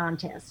splitting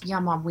contest.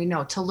 Yeah, Mom, we know.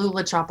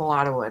 Tallulah chop a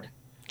lot of wood.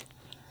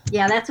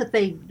 Yeah, that's what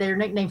their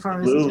nickname for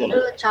him is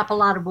Tallulah chop a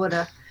lot of wood.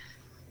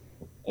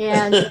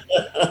 And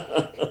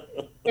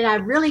and I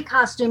really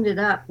costumed it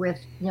up with,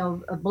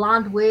 a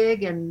blonde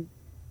wig and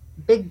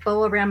big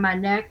bow around my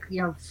neck,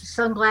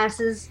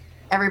 sunglasses.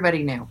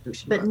 Everybody knew.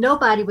 But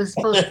nobody was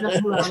supposed to know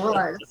who I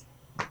was.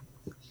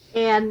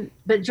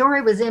 But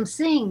Jory was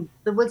emceeing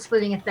the wood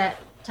splitting at that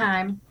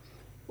time.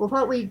 Well,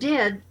 what we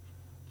did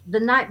the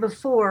night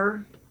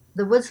before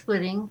the wood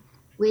splitting,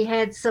 we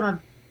had some of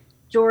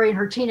Jory and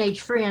her teenage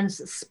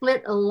friends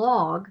split a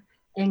log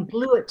and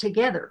glue it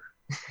together,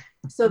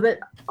 so that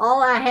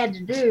all I had to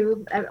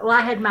do,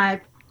 I had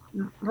my,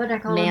 what did I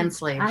call them? Man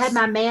slaves. I had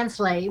my man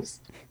slaves,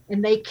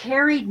 and they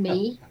carried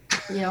me,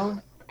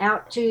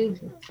 out to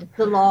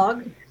the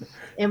log,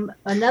 and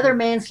another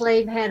man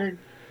slave had a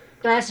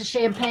glass of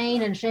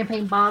champagne and a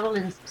champagne bottle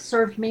and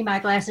served me my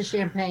glass of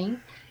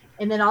champagne.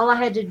 And then all I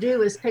had to do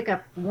was pick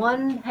up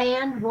one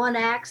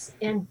axe,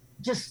 and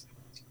just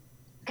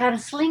kind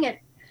of sling it.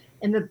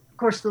 And of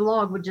course the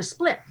log would just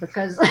split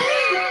because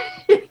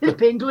it had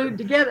been glued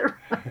together.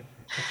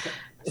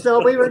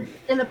 So we were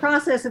in the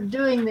process of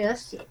doing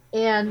this,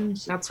 and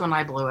that's when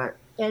I blew it.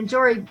 And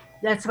Jory,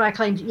 that's what I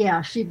claimed,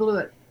 yeah, she blew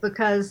it,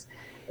 because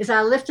as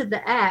I lifted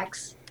the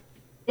axe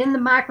in the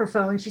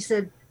microphone, she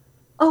said,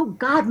 "Oh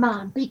God,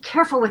 Mom, be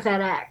careful with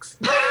that axe."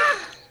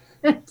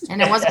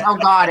 And it wasn't, oh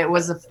God, it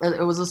was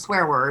a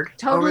swear word.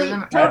 Totally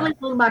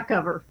blew my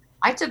cover.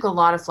 I took a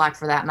lot of flack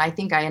for that, and I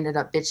think I ended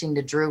up bitching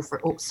to Drew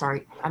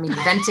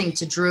venting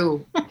to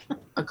Drew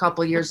a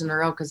couple years in a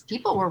row, because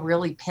people were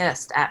really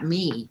pissed at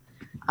me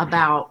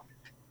about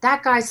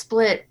that guy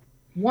split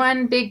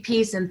one big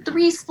piece in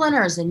 3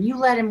 splinters and you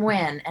let him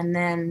win. And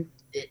then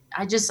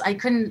I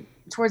couldn't,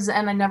 towards the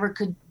end, I never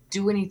could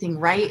do anything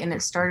right. And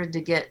it started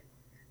to get,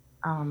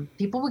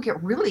 people would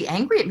get really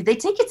angry at me. They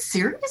take it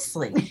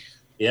seriously.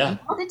 Yeah.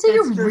 They take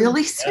it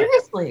really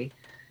seriously,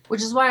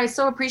 which is why I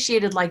so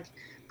appreciated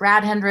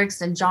Brad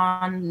Hendricks and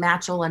John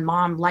Matchell and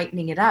Mom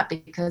lightening it up,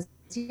 because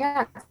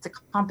it's a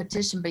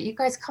competition, but you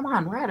guys, come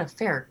on, we're at a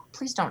fair.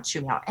 Please don't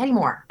shoot me out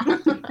anymore.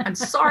 I'm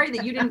sorry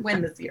that you didn't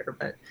win this year,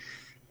 but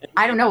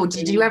I don't know.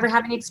 Did you ever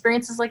have any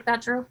experiences like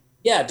that, Drew?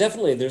 Yeah,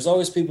 definitely. There's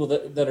always people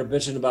that are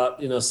bitching about,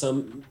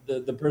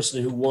 the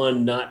person who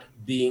won not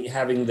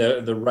having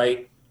the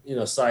right,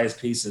 size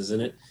pieces,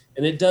 and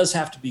it does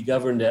have to be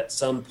governed at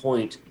some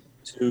point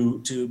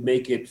to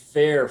make it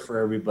fair for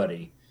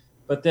everybody.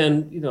 But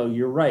then,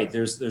 you're right.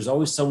 There's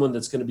always someone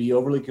that's going to be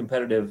overly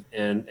competitive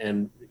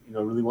and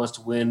really wants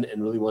to win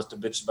and really wants to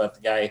bitch about the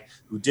guy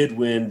who did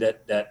win,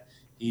 that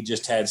he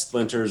just had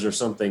splinters or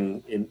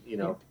something in,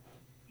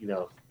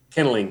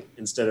 kenneling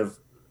instead of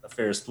a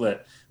fair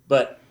split.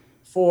 But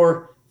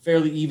for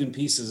fairly even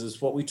pieces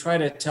is what we try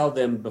to tell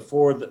them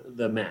before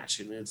the match.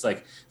 And it's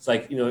like,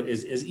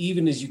 as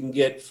even as you can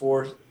get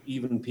 4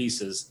 even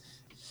pieces.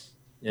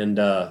 And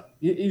it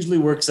usually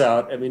works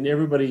out. I mean,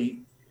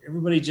 everybody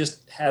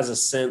just has a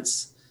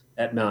sense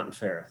at Mountain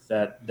Fair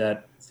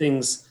that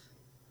things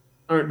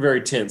aren't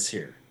very tense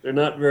here. They're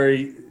not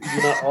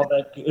all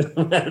that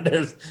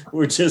good.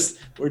 we're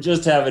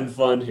just having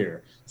fun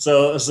here.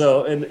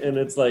 So and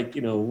it's like,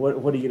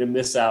 what are you gonna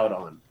miss out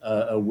on?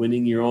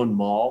 Winning your own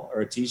mall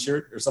or a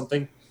T-shirt or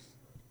something?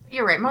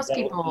 You're right. Most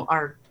people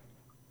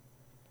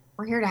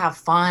we're here to have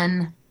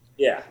fun.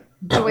 Yeah.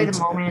 Enjoy the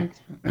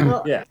moment.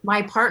 Well, yeah.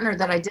 My partner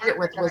that I did it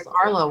with was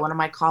Arlo, one of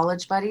my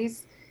college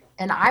buddies.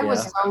 And I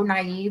was so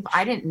naive.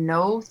 I didn't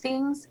know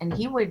things. And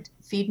he would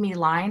feed me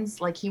lines.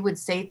 He would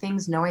say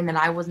things knowing that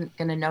I wasn't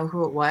going to know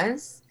who it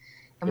was.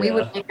 And we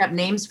would make up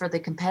names for the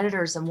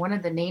competitors. And one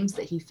of the names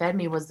that he fed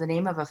me was the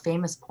name of a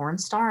famous porn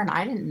star. And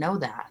I didn't know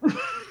that.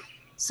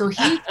 So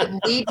he could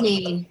lead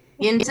me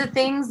into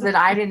things that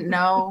I didn't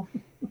know.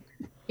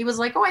 He was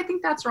like, "Oh, I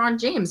think that's Ron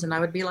James." And I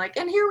would be like,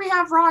 "And here we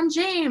have Ron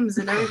James."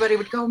 And everybody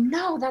would go,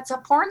 "No, that's a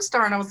porn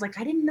star." And I was like,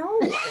 "I didn't know.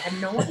 I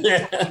had no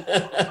idea."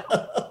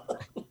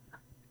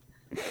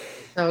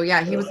 So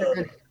yeah, he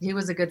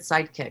was a good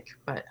sidekick,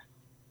 but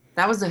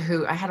that was a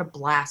hoot. I had a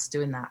blast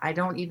doing that. I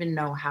don't even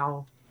know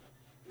how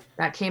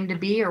that came to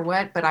be or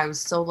what, but I was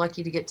so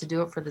lucky to get to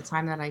do it for the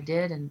time that I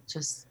did, and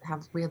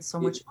we had so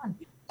much fun.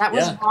 That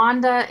was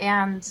Rhonda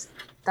and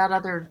that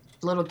other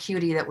little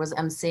cutie that was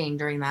emceeing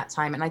during that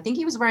time. And I think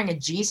he was wearing a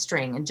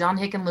G-string, and John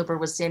Hickenlooper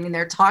was standing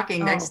there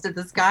talking next to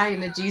this guy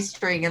in a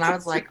G-string. And I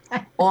was like,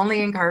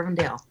 only in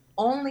Carbondale.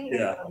 Only in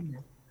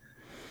Carbondale.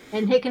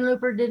 And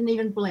Hickenlooper didn't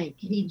even blink.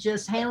 He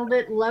just handled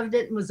it, loved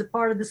it, and was a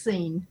part of the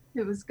scene.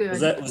 It was good. Was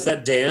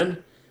that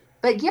Dan?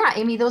 But yeah,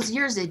 Amy, those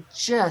years, it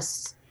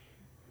just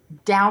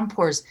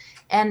downpours.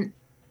 And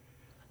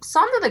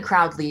some of the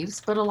crowd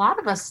leaves, but a lot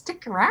of us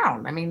stick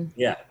around. I mean,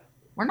 yeah,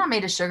 we're not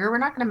made of sugar. We're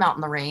not going to melt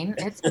in the rain.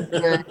 It's a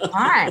good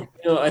time.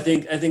 I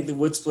think the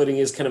wood splitting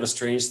is kind of a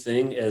strange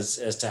thing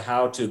as to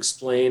how to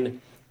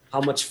explain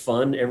how much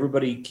fun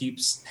everybody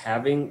keeps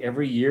having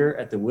every year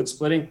at the wood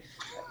splitting.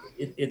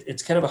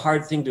 It's kind of a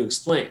hard thing to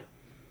explain.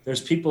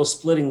 There's people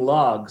splitting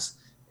logs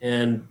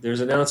and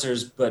there's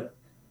announcers, but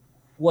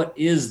what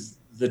is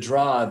the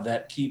draw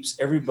that keeps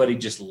everybody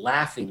just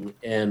laughing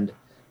and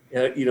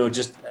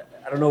just,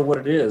 I don't know what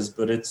it is,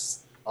 but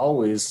it's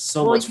always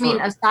so much fun. Well, you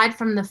mean aside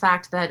from the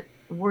fact that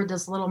we're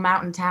this little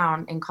mountain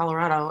town in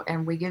Colorado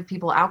and we give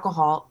people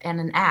alcohol and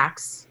an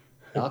axe.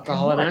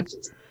 Alcohol and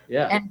axes.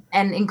 Yeah.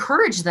 And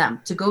encourage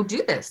them to go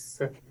do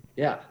this.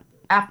 Yeah.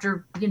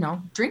 After,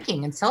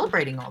 drinking and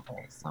celebrating all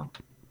day. So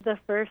the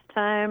first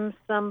time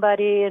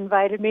somebody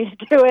invited me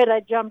to do it, I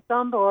jumped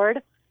on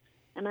board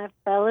and I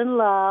fell in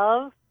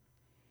love.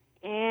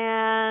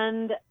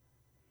 And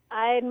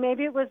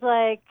maybe it was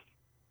like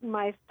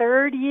my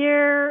third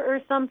year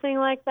or something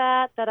like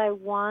that I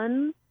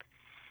won.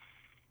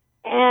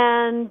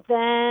 And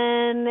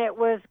then it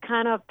was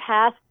kind of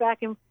passed back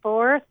and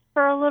forth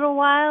for a little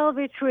while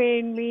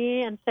between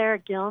me and Sarah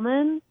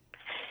Gilman.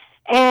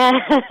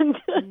 And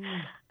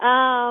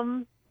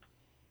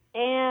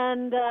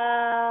and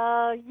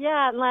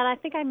I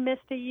think I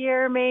missed a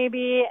year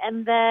maybe,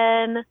 and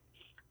then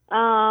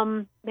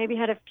maybe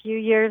had a few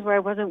years where I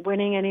wasn't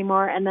winning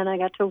anymore, and then I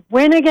got to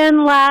win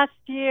again last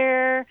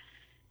year,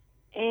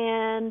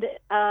 and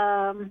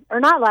or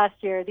not last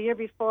year, the year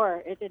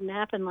before. It didn't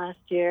happen last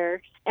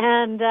year,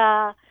 and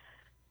so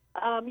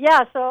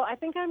I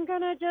think I'm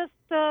gonna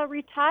just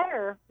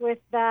retire with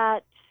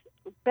that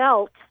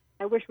belt.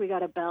 I wish we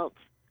got a belt.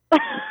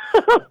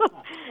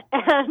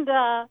 And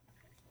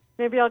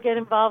maybe I'll get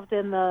involved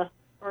in the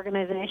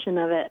organization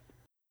of it.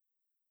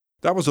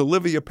 That was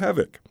Olivia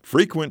Pevick,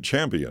 frequent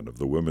champion of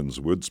the Women's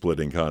Wood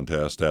Splitting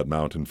Contest at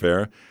Mountain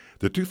Fair.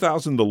 The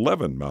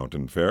 2011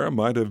 Mountain Fair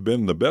might have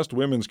been the best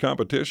women's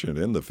competition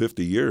in the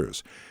 50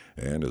 years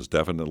and is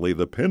definitely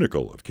the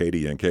pinnacle of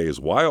KDNK's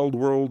Wild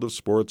World of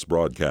Sports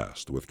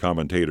broadcast with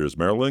commentators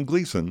Marilyn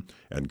Gleason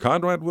and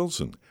Conrad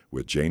Wilson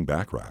with Jane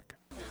Backrack.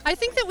 I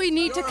think that we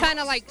need to kind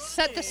of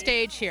set the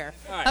stage here.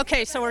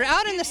 Okay, so we're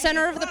out in the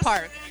center of the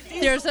park.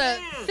 There's a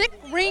thick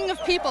ring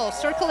of people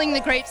circling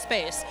the great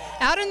space.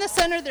 Out in the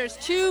center, there's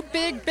two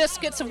big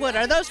biscuits of wood.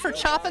 Are those for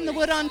chopping the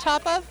wood on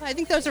top of? I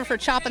think those are for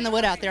chopping the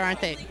wood out there,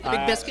 aren't they? The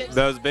big biscuits?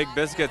 Those big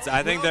biscuits.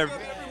 I think they're...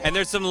 And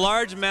there's some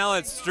large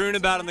mallets strewn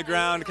about on the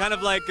ground, kind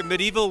of like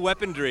medieval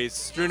weaponry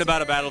strewn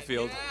about a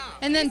battlefield.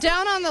 And then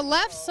down on the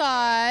left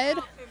side...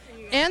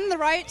 and the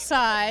right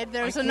side,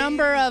 there's a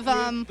number of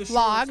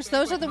logs.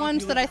 Those are the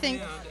ones that I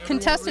think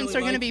contestants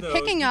are going to be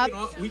picking up,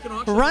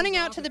 running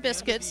out to the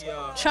biscuits,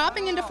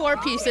 chopping into 4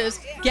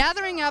 pieces,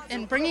 gathering up,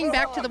 and bringing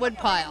back to the wood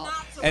pile.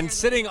 And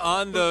sitting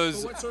on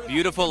those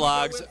beautiful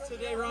logs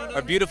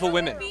are beautiful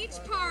women.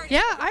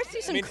 Yeah, I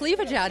see some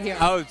cleavage out here.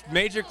 Oh,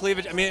 major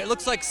cleavage. I mean, it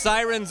looks like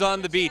sirens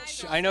on the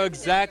beach. I know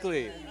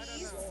exactly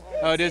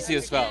how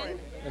Odysseus felt.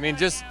 I mean,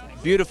 just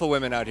beautiful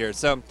women out here.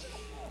 So.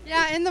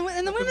 Yeah, and the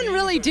women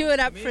really do it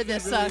up for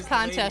this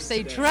contest.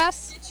 They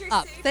dress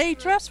up. They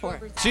dress for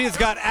it. She's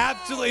got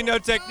absolutely no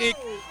technique.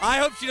 I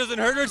hope she doesn't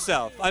hurt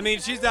herself. I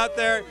mean, she's out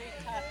there.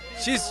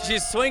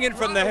 She's swinging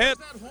from the hip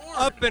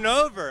up and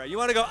over. You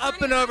want to go up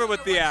and over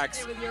with the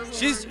axe.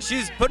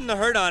 She's putting the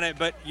hurt on it,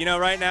 but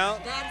right now,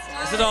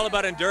 this is all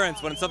about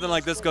endurance. When something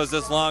like this goes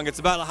this long, it's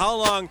about how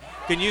long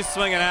can you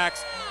swing an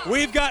axe.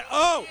 We've got,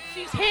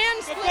 she's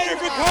hand splitting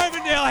for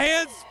Carbondale.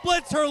 Hand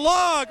splits her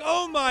log.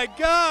 Oh my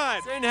God.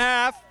 It's in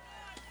half.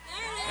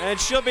 And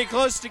she'll be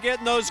close to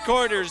getting those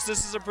quarters.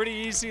 This is a pretty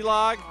easy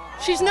log.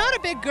 She's not a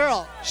big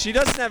girl. She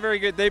doesn't have very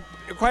good.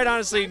 Quite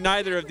honestly,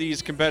 neither of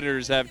these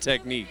competitors have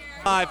technique.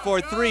 5, 4,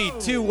 3,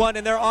 2, 1,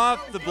 and they're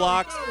off the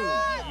blocks.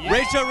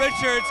 Rachel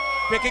Richards,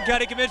 Pickett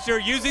County Commissioner,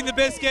 using the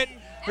biscuit.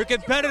 Her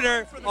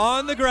competitor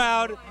on the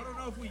ground,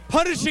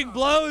 punishing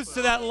blows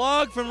to that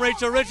log from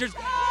Rachel Richards.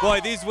 Boy,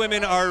 these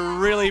women are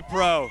really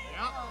pro.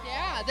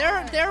 Yeah,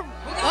 they're.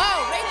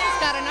 Oh, Rachel's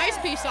got a nice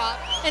piece off.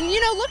 And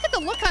look at the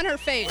look on her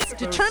face.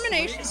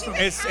 Determination.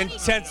 It's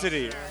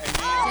intensity.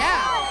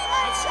 Yeah.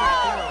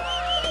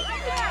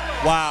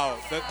 Wow,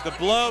 the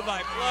blow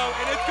by blow,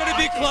 and it's going to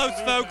be close,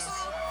 folks.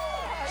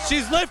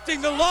 She's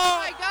lifting the log. Oh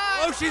my God.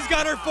 Oh, she's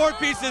got her 4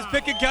 pieces.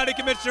 Pickett County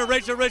Commissioner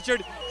Rachel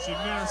Richard. She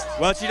missed.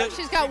 Well,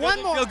 she's got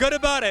one more. Feel good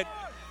about it.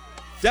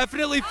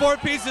 Definitely 4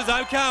 pieces,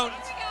 I count.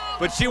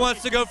 But she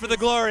wants to go for the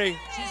glory.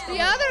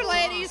 The other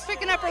lady's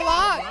picking up her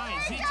log.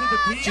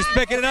 She's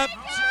picking it up.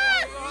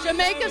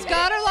 Jamaica's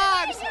got her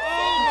logs.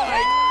 Oh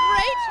my.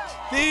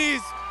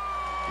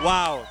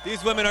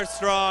 These women are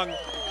strong.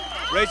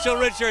 Rachel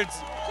Richards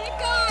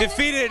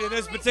defeated in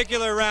this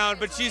particular round,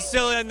 but she's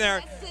still in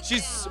there.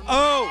 She's 4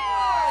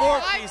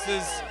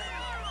 pieces.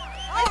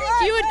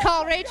 You would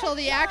call Rachel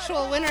the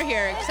actual winner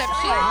here, except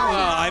she.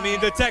 Well, I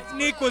mean, the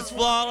technique was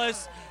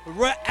flawless.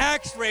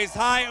 axe raised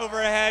high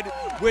overhead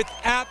with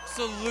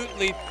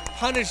absolutely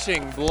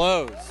punishing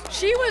blows.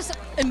 She was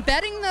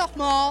embedding the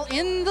maul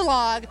in the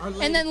log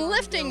and then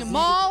lifting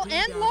maul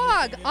and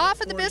log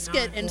off of the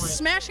biscuit and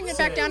smashing it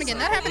back down again.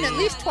 That happened at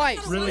least twice.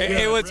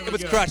 It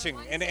was crushing,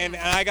 and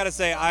I gotta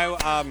say,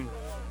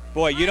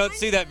 boy, you don't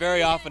see that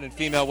very often in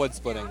female wood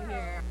splitting.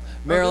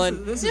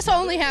 Marilyn, this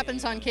only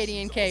happens on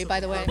KD&K, by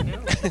the way.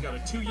 She's got a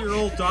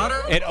 2-year-old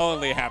daughter. It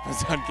only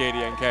happens on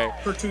KD&K.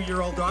 Her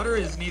 2-year-old daughter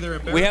is neither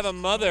embarrassed. We have a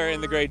mother in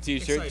the gray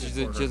T-shirt. She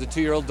has a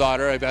 2-year-old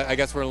daughter. I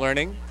guess we're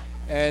learning.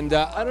 And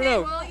I don't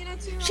know.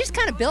 She's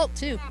kind of built,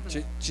 too.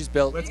 She's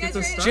built. Let's get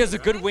this started. She has a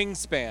good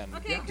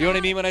wingspan. Do you know what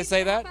I mean when I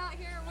say that?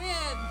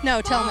 No,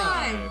 tell me.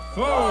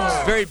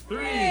 4, Very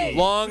 3,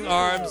 long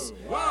arms. 2,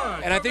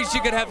 1. And I think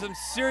she could have some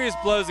serious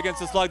blows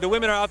against this log. The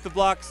women are off the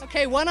blocks.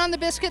 Okay, one on the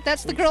biscuit.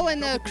 That's the girl in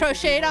the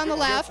crocheted on the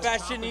left.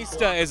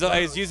 Fashionista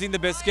is using the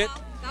biscuit.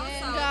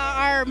 And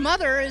our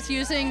mother is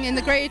using, in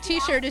the gray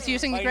T-shirt, is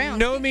using the By ground.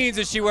 no means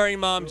is she wearing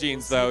mom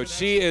jeans, though.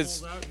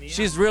 She's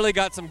really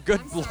got some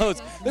good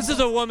blows. This is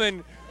a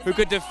woman who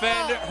could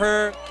defend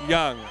her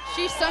young.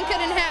 She sunk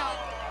it in half.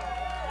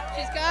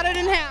 She's got it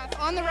in half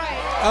on the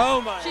right. Oh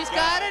my! She's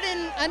got it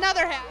in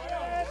another half.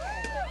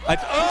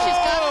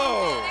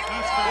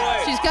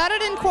 She's got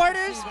it in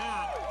quarters,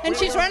 and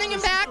she's running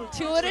him back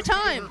 2 at a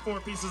time.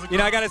 You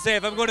know, I gotta say,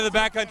 if I'm going to the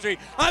backcountry,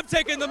 I'm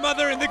taking the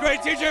mother in the gray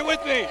T-shirt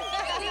with me.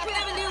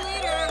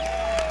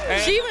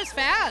 She was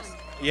fast.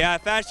 Yeah,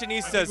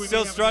 Fashionista is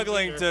still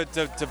struggling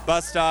to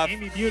bust off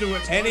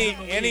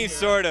any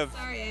sort of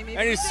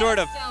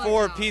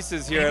 4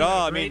 pieces here at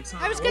all. I mean,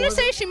 I was going to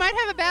say she might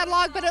have a bad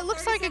log, but it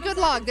looks like a good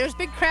log. There's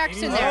big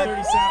cracks in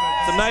there.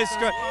 Some nice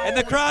and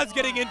the crowd's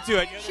getting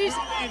into it.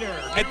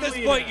 At this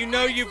point, you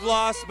know you've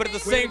lost, but at the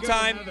same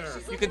time,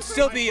 you can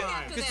still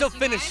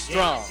finish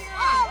strong.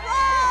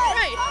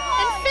 Right,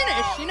 and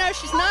finish. You know,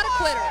 she's not a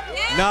quitter.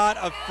 Not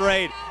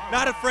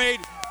afraid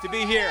to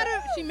be here.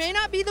 She may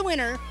not be the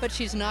winner, but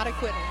she's not a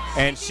quitter.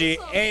 And she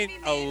ain't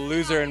a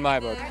loser in my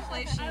book.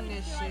 Hey,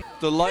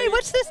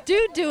 what's this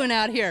dude doing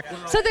out here?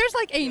 So there's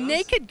like a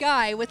naked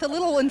guy with a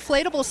little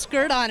inflatable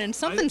skirt on and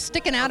something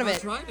sticking out of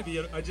it.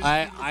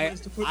 I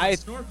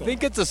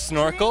think it's a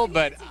snorkel,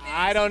 but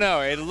I don't know.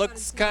 It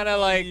looks kind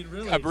of like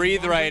a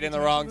breathe right in the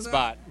wrong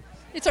spot.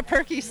 It's a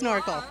perky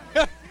snorkel.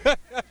 I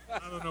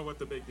don't know what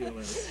the big deal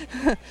is.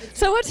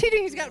 So what's he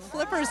doing? He's got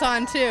flippers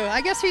on too. I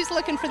guess he's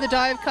looking for the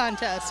dive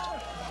contest.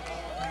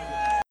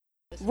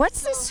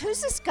 What's this?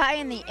 Who's this guy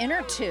in the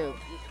inner tube?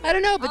 I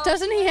don't know, but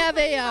doesn't he have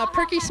a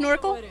perky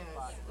snorkel?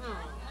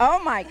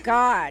 Oh my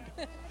God.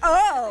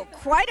 Oh,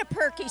 quite a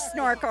perky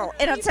snorkel.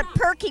 And it's a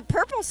perky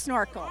purple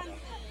snorkel.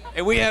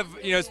 And we have,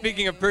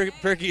 speaking of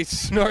perky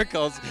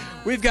snorkels,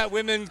 we've got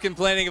women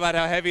complaining about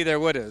how heavy their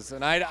wood is.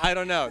 And I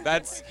don't know.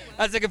 That's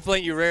a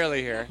complaint you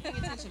rarely hear.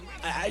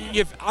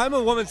 If I'm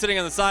a woman sitting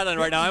on the sideline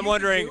right now, I'm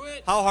wondering,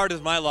 how hard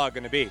is my log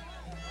going to be?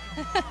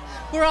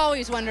 We're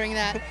always wondering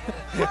that.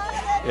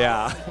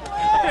 Yeah.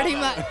 Pretty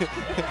much.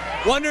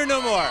 Wonder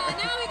no more.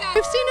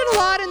 We've seen it a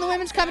lot in the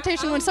women's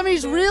competition when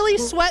somebody's really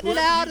sweating it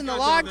out and the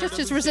log just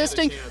is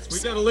resisting.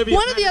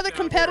 One of the other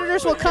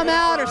competitors will come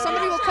out or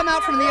somebody will come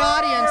out from the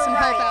audience and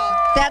help out.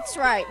 That's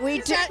right. We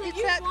do.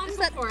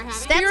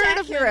 That's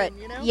accurate.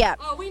 Yep.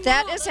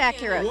 That is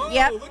accurate.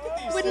 Yep.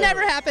 Would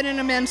never happen in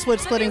a men's wood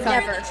splitting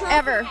competition.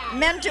 Ever.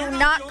 Men do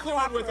not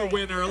cooperate.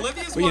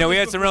 Well, we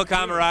had some real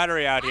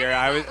camaraderie out here.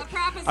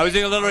 I was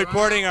doing a little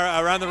reporting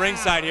around the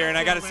ringside here, and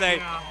I got to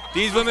say,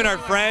 these women are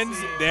friends.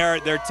 They're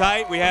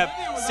tight. We have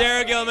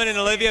Sarah Gilman and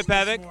Olivia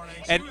Pevick,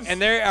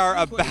 and they are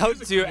about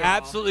to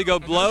absolutely go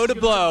blow to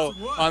blow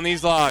on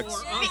these logs.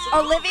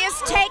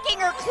 Olivia's taking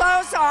her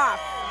clothes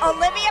off.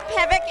 Olivia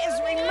Pevick is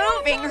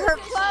removing her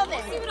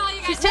clothing.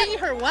 She's taking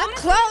her what?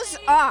 Clothes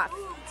off.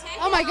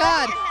 Oh my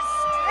God.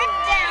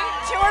 Stripped down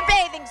to her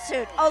bathing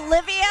suit.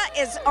 Olivia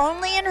is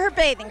only in her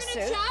bathing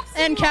suit.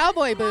 And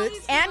cowboy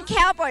boots. And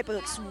cowboy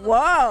boots.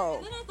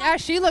 Whoa. Yeah,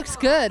 she looks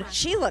good.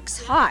 She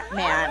looks hot,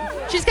 man.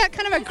 She's got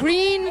kind of a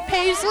green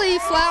paisley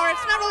flower.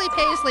 It's not really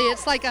paisley.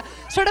 It's like a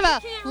sort of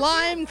a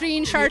lime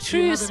green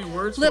chartreuse,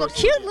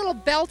 cute little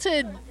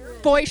belted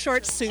boy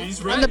short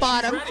suit on the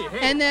bottom.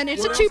 And then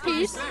it's a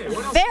 2-piece.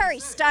 Very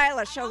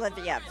stylish,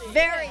 Olivia.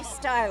 Very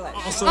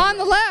stylish. On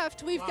the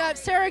left, we've got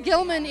Sarah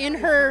Gilman in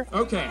her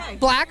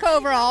black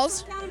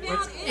overalls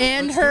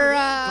and her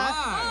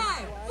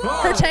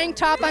tank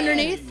top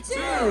underneath. 2,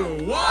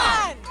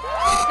 1.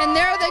 And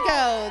there they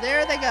go.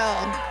 There they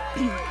go.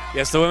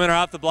 Yes, the women are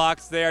off the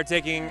blocks. They are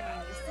taking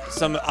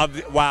some of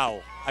the,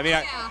 wow. I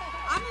mean,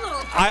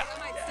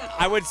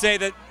 I would say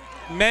that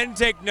men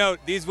take note.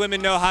 These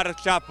women know how to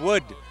chop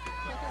wood.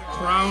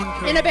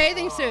 In a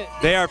bathing suit.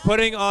 They are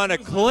putting on a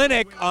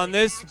clinic on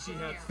this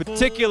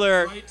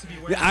particular.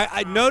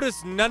 I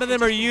noticed none of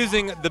them are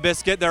using the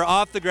biscuit. They're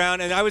off the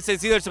ground, and I would say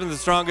these are some of the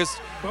strongest,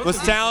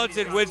 most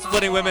talented wood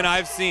splitting women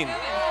I've seen.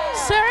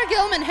 Sarah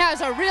Gilman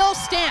has a real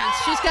stance.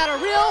 She's got a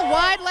real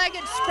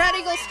wide-legged,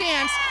 spread-eagle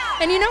stance.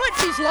 And you know what?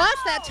 She's lost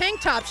that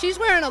tank top. She's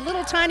wearing a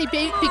little tiny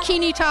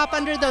bikini top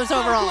under those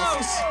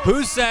overalls.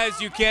 Who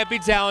says you can't be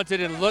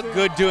talented and look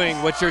good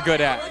doing what you're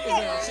good at?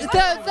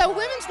 The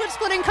women's wood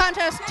splitting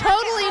contest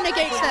totally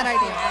negates that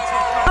idea.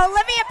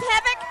 Olivia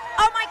Pevick?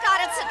 Oh my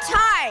God, it's a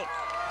tie.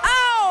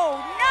 Oh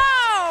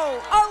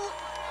no! Oh,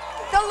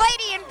 the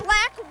lady in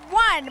black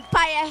won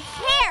by a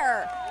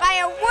hair, by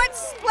a wood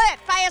split,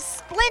 by a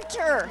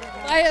splinter.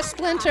 By a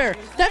splinter.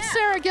 That's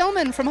Sarah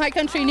Gilman from High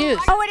Country News.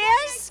 Oh, it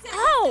is?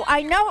 Oh,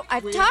 I know.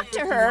 I've talked to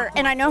her,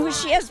 and I know who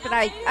she is, but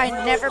I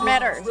never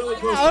met her.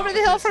 Over the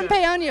hill from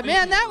Paonia.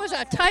 Man, that was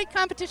a tight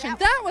competition.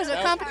 That was a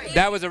competition.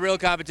 That was a real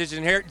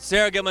competition. Here,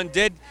 Sarah Gilman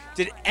did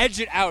edge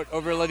it out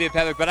over Olivia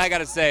Pevick, but I got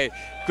to say,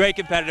 great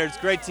competitors,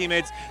 great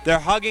teammates. They're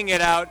hugging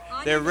it out.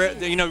 They're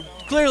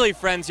clearly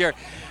friends here.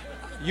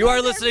 You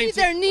are listening to...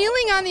 They're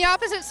kneeling on the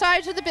opposite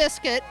sides of the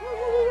biscuit.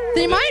 I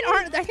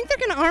think they're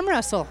going to arm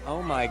wrestle.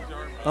 Oh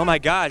my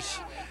gosh.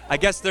 I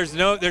guess there's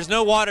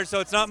no water, so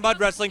it's not mud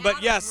wrestling,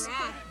 but yes,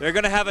 they're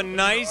going to have a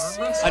nice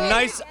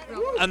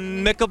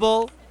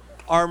amicable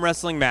arm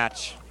wrestling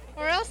match.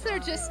 Or else they're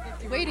just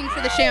waiting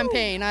for the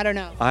champagne. I don't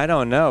know. I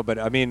don't know, but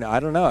I don't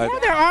know. No,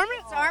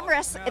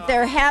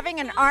 they're having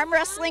an arm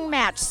wrestling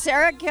match.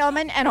 Sarah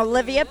Gilman and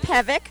Olivia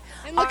Pevick.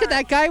 And look at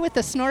that guy with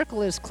the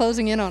snorkel is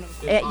closing in on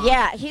him.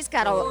 Yeah, he's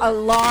got a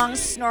long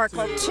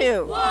snorkel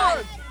too.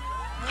 Oh!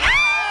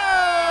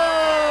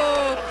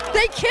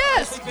 They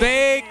kissed.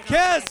 They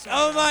kissed.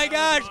 Oh my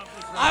gosh.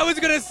 I was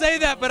going to say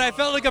that, but I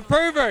felt like a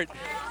pervert.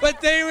 But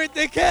they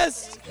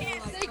kissed.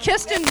 They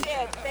kissed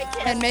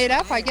and made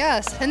up, I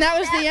guess. And that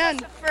was the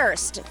end.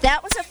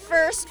 That was a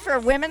first for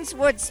women's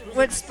wood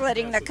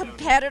splitting. The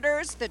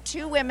competitors, the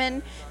two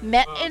women,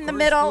 met in the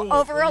middle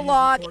over a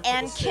log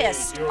and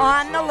kissed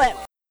on the lip.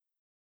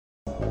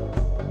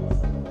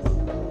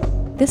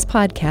 This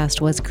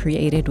podcast was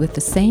created with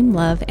the same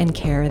love and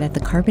care that the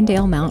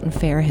Carbondale Mountain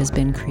Fair has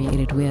been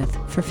created with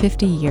for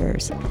 50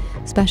 years.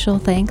 Special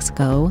thanks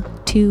go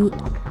to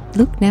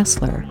Luke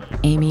Nessler,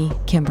 Amy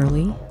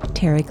Kimberly,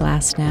 Terry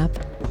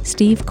Glassnap,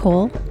 Steve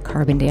Cole,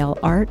 Carbondale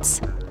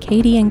Arts,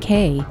 Katie and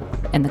Kay,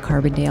 and the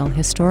Carbondale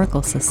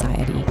Historical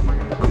Society.